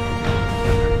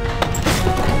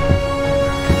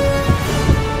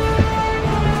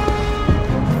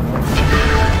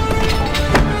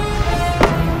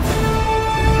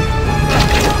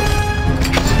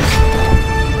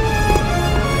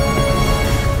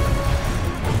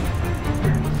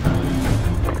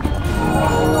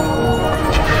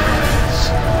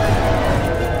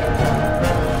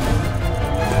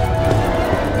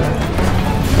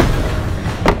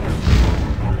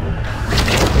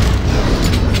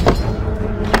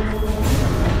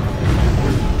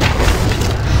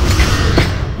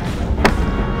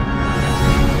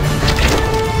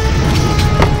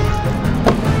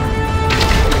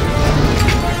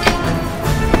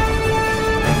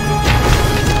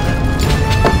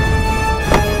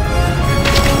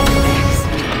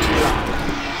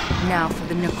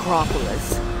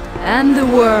 necropolis and the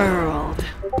world.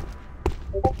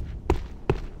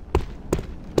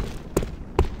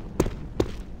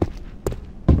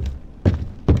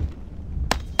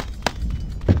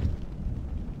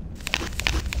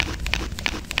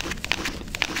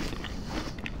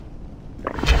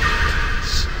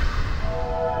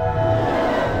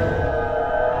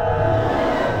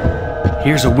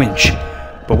 Here's a winch,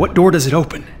 but what door does it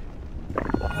open?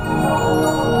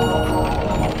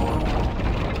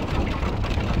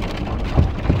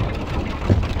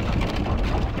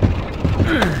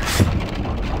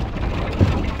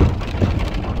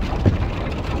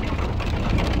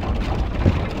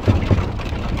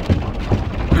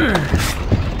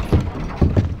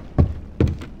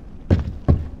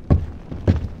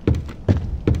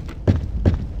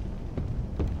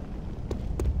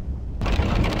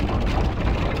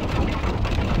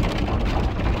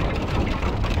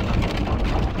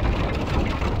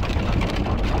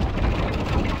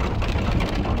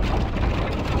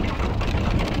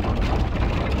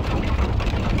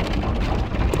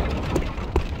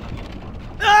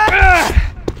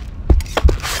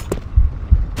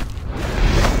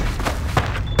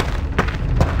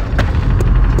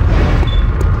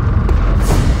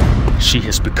 She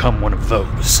has become one of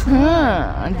those.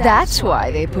 That's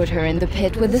why they put her in the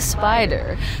pit with the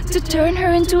spider, to turn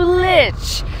her into a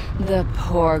lich. The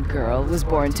poor girl was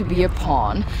born to be a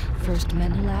pawn. First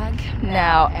Menelag,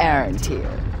 now Arentir.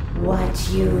 What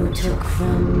you took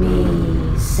from me,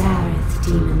 Sareth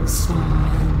demon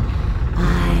spawn,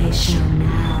 I shall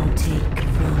now take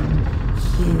from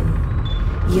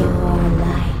you. Your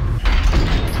life,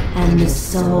 and the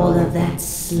soul of that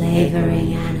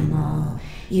slavering animal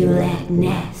you let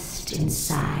nest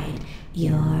inside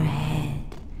your head.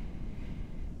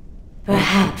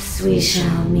 Perhaps we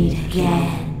shall meet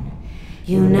again,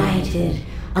 united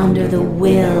under the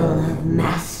will of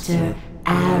Master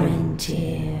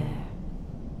Arentir.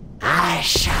 I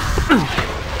shall.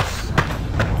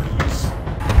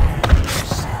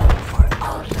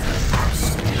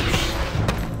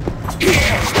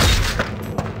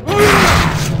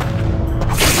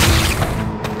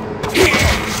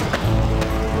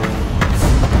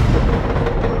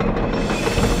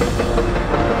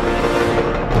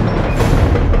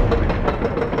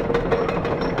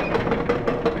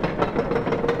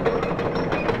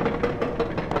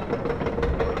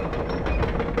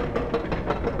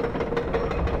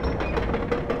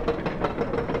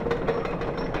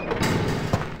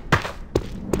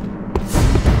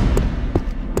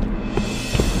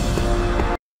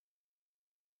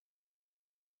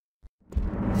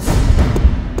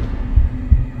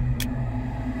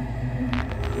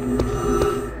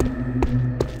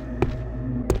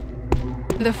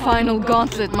 The final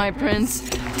gauntlet, my prince.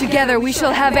 Together we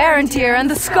shall have Arentir and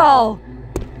the skull.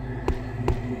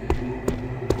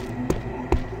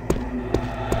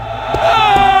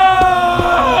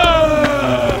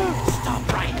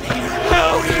 Stop right there.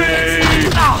 Help me!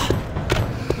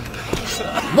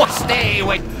 What? Stay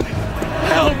away.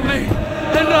 Help me!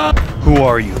 And Who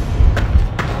are you?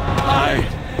 I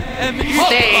am evil.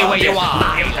 Stay where you are.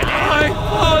 My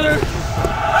father.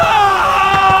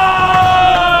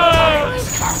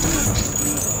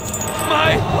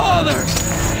 My father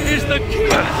is the King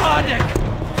Hadek,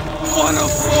 one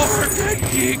of 400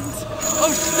 kings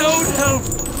of Stonehelm.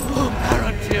 Oh,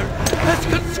 Arentir has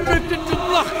conscripted to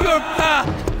block your path.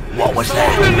 What was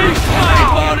that? Release my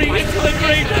body into the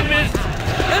great abyss,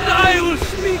 and I will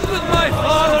speak with my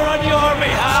father on your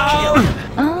behalf.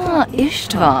 Ah,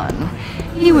 Ishtvan.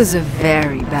 He was a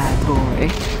very bad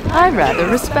boy. I rather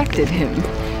respected him.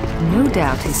 No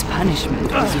doubt his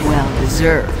punishment was well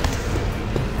deserved.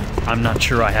 I'm not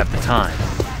sure I have the time.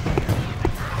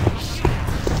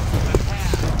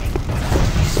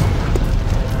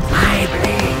 My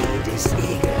blade is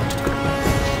eager to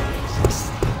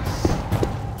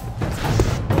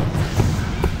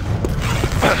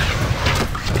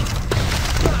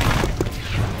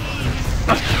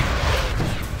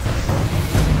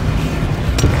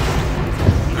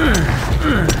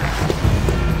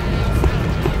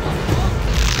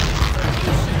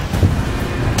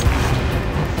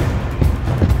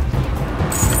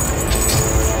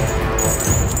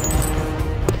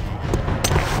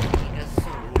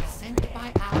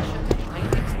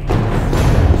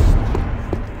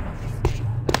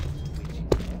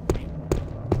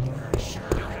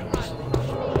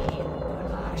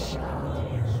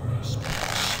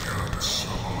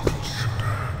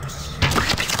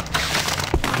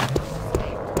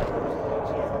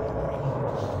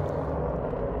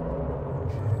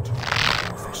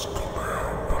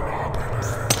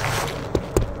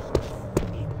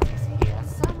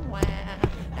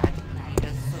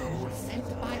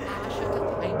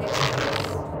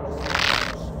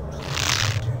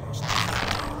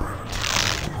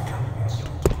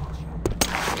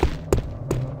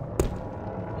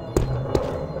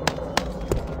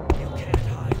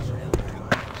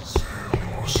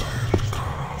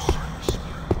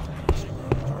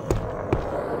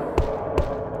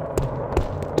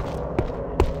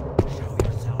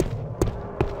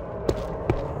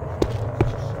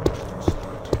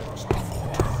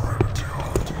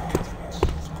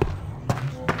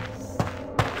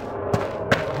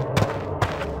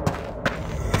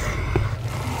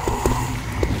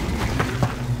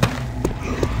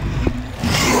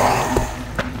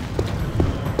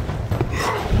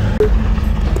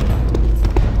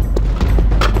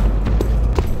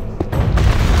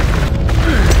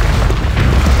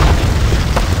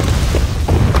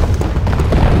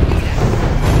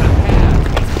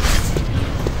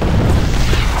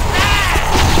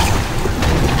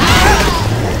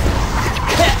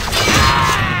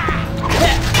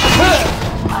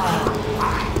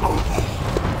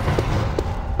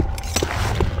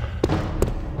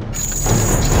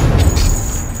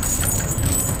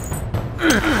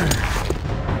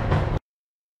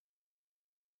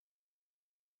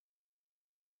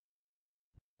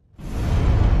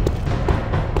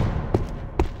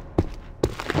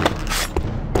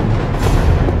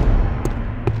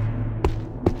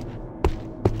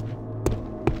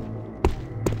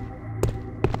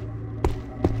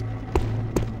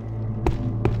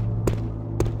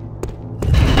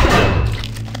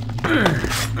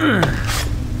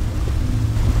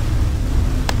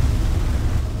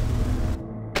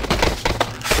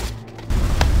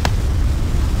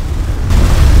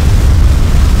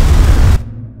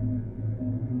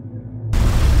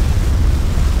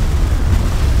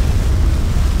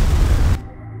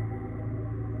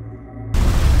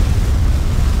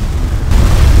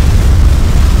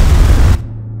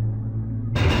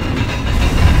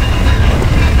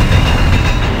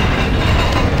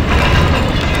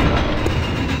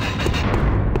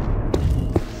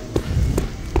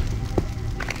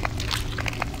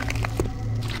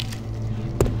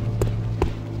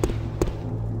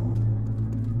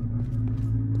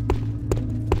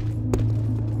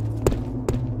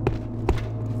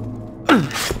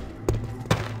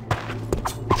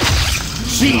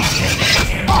Seize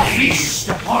him! Feast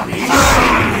upon him!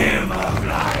 Him of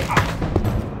life!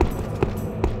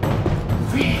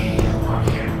 Feel for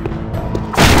him!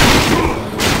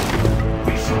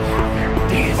 We shall have him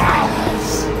devours!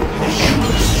 You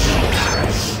shall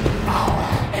perish! Our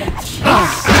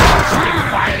emptiness!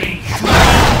 Defiling!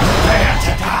 Prepare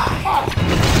to die!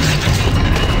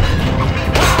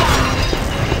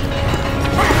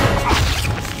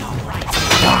 You're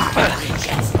right. It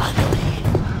gets ugly.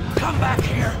 Come back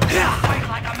here! Fight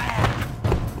like a man!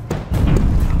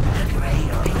 The great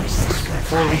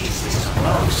sacrifice is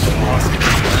close.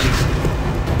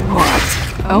 What?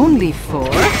 Only 4?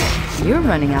 You're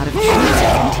running out of juice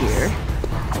around here.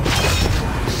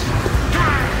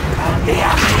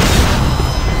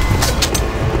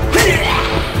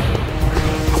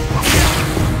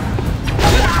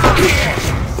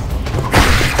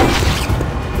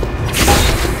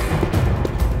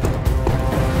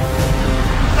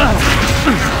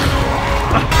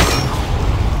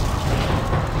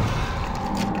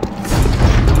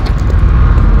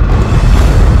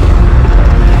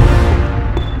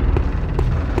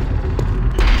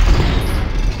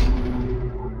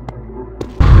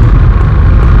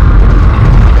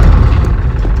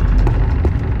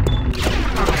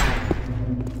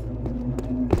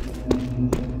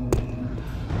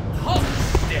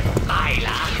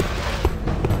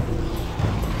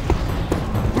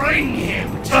 Bring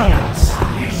him to us!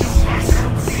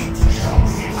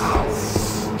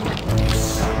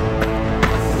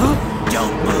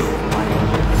 Don't move!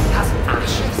 Has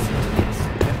ashes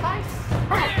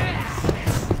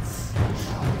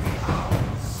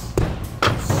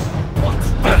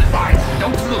sacrifice?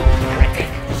 Don't move, heretic!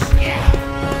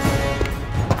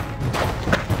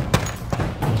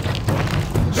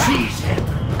 Seize him!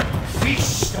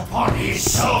 Feast upon his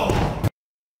soul!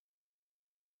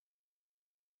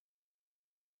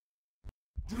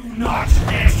 Do not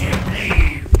let him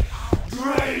leave!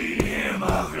 Drain him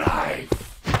of life!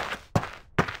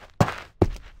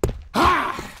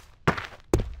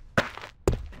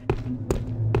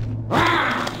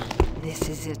 This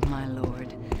is it, my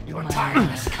lord. Your time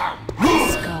has come! The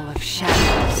skull of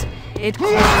shadows. It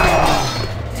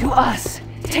calls to us.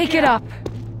 Take it up.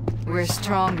 We're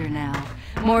stronger now.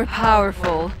 More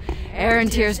powerful.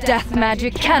 Erentyr's death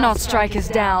magic cannot strike us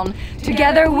down.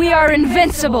 Together we are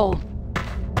invincible!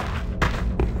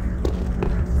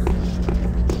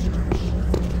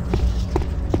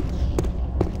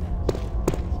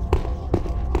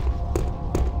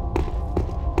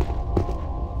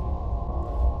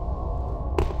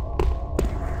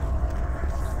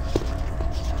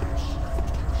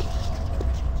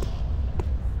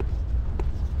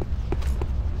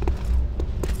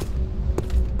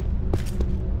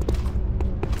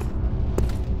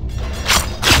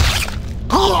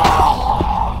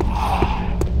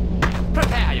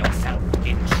 Prepare yourself,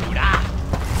 intruder!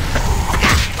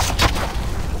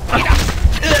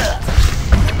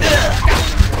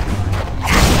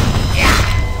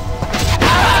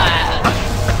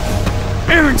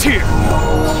 Aaron's here!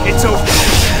 It's over.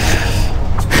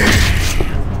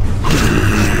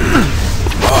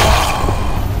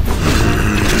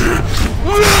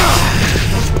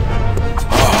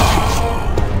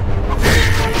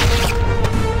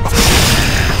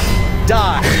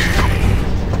 Die!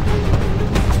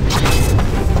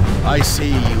 I see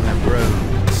you have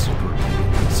grown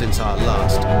since our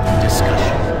last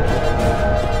discussion.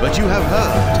 But you have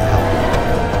her to help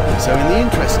you. So in the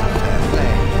interest of fair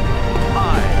play,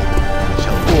 I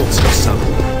shall also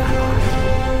summon an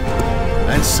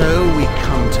ally. And so we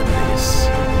come to this.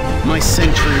 My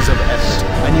centuries of effort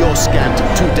and your scant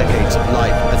 2 decades of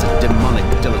life as a demonic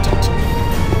dilettante.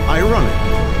 Ironic,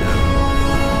 no?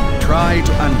 Try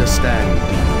to understand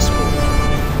Demon's Fall.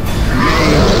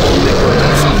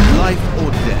 Life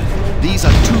or death, these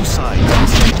are 2 sides of the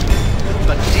same.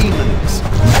 But demons,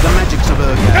 the magics of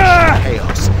Urgash and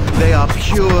chaos, they are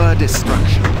pure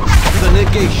destruction, the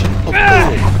negation of all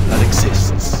that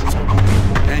exists.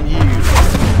 And you,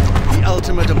 the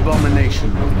ultimate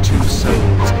abomination of 2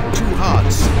 souls, 2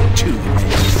 hearts, 2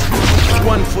 heads.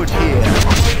 1 foot here.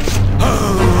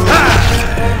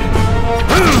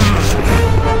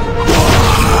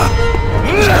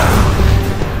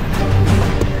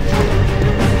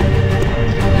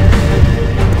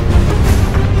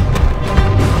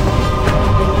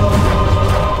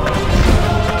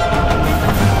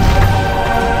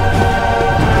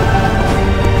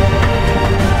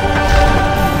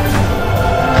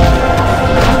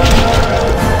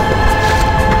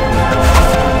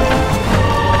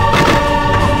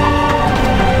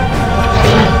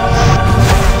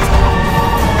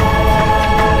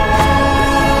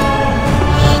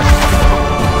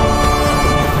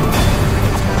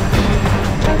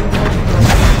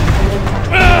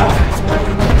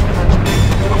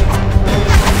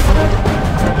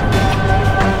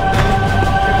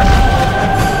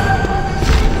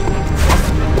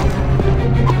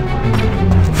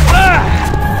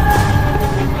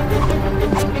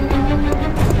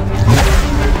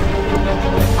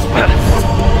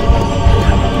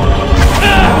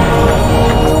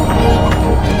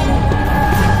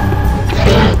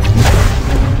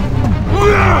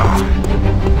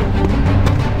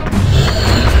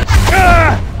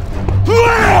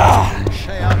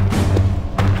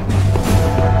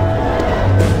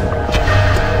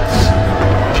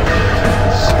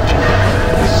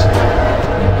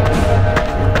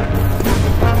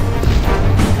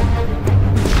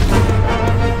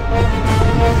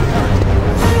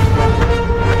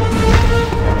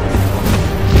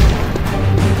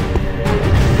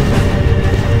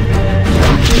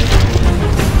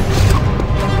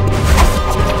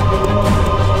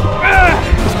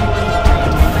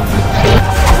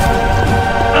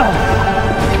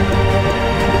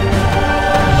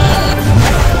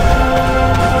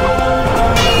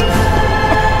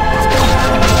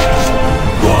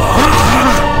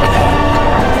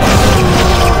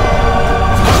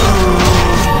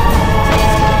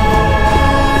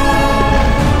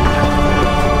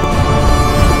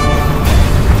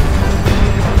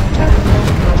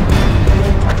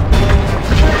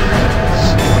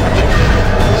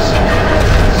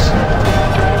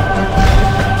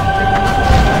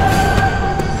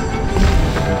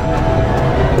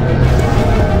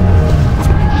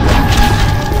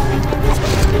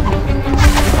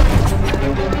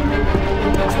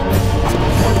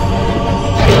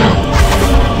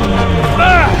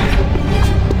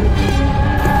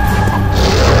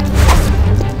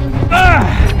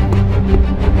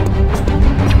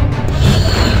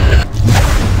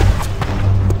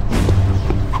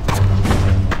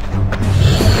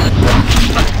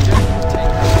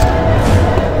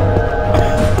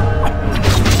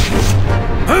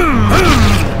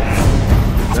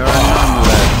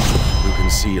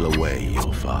 steal away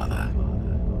your father.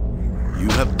 You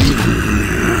have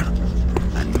been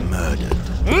and murdered.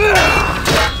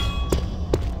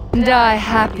 Die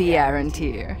happy,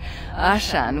 Arantir.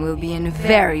 Ashan will be in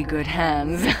very good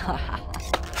hands.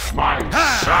 My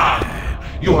son,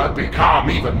 you have become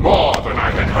even more than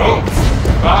I had hoped.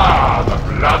 Ah, the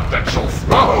blood that shall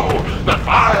flow, the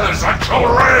fires that shall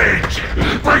rage.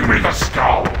 Bring me the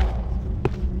skull.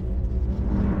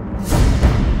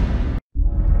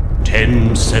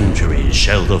 10 centuries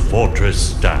shall the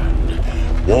fortress stand,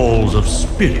 walls of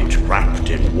spirit wrapped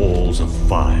in walls of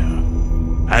fire.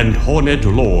 And horned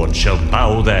lords shall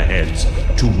bow their heads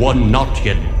to one not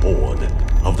yet born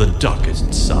of the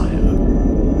darkest sire.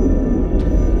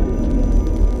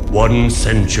 1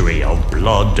 century of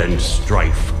blood and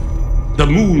strife. The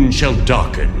moon shall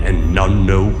darken and none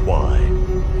know why.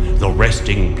 The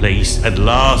resting place at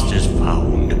last is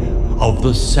found of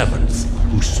the 7th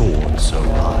who soared so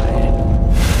high.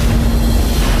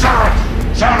 Sareth!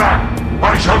 Sareth!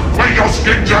 I shall flay your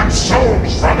skins and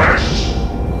souls for this!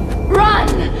 Run!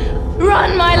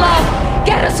 Run, my love!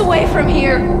 Get us away from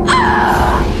here!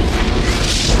 Ah!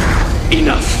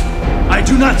 Enough! I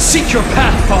do not seek your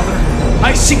path, Father.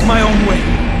 I seek my own way,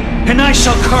 and I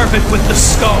shall carve it with the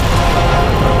skull.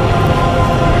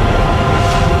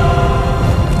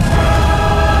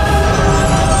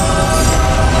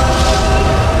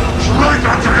 Straight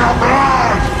into your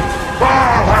blood!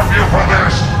 I'll have you for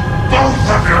this! Both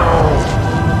of you!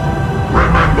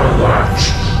 Remember that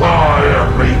I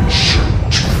am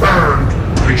ancient and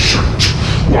patient.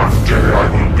 One day I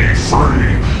will be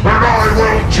free, and I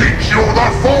will teach you the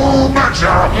full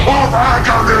measure of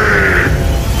agony!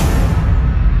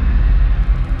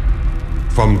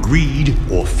 From greed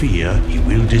or fear he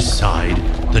will decide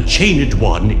the chained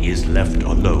one is left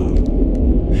alone.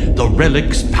 The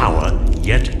relic's power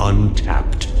yet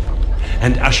untapped,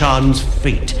 and Ashan's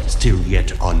fate still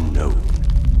yet unknown.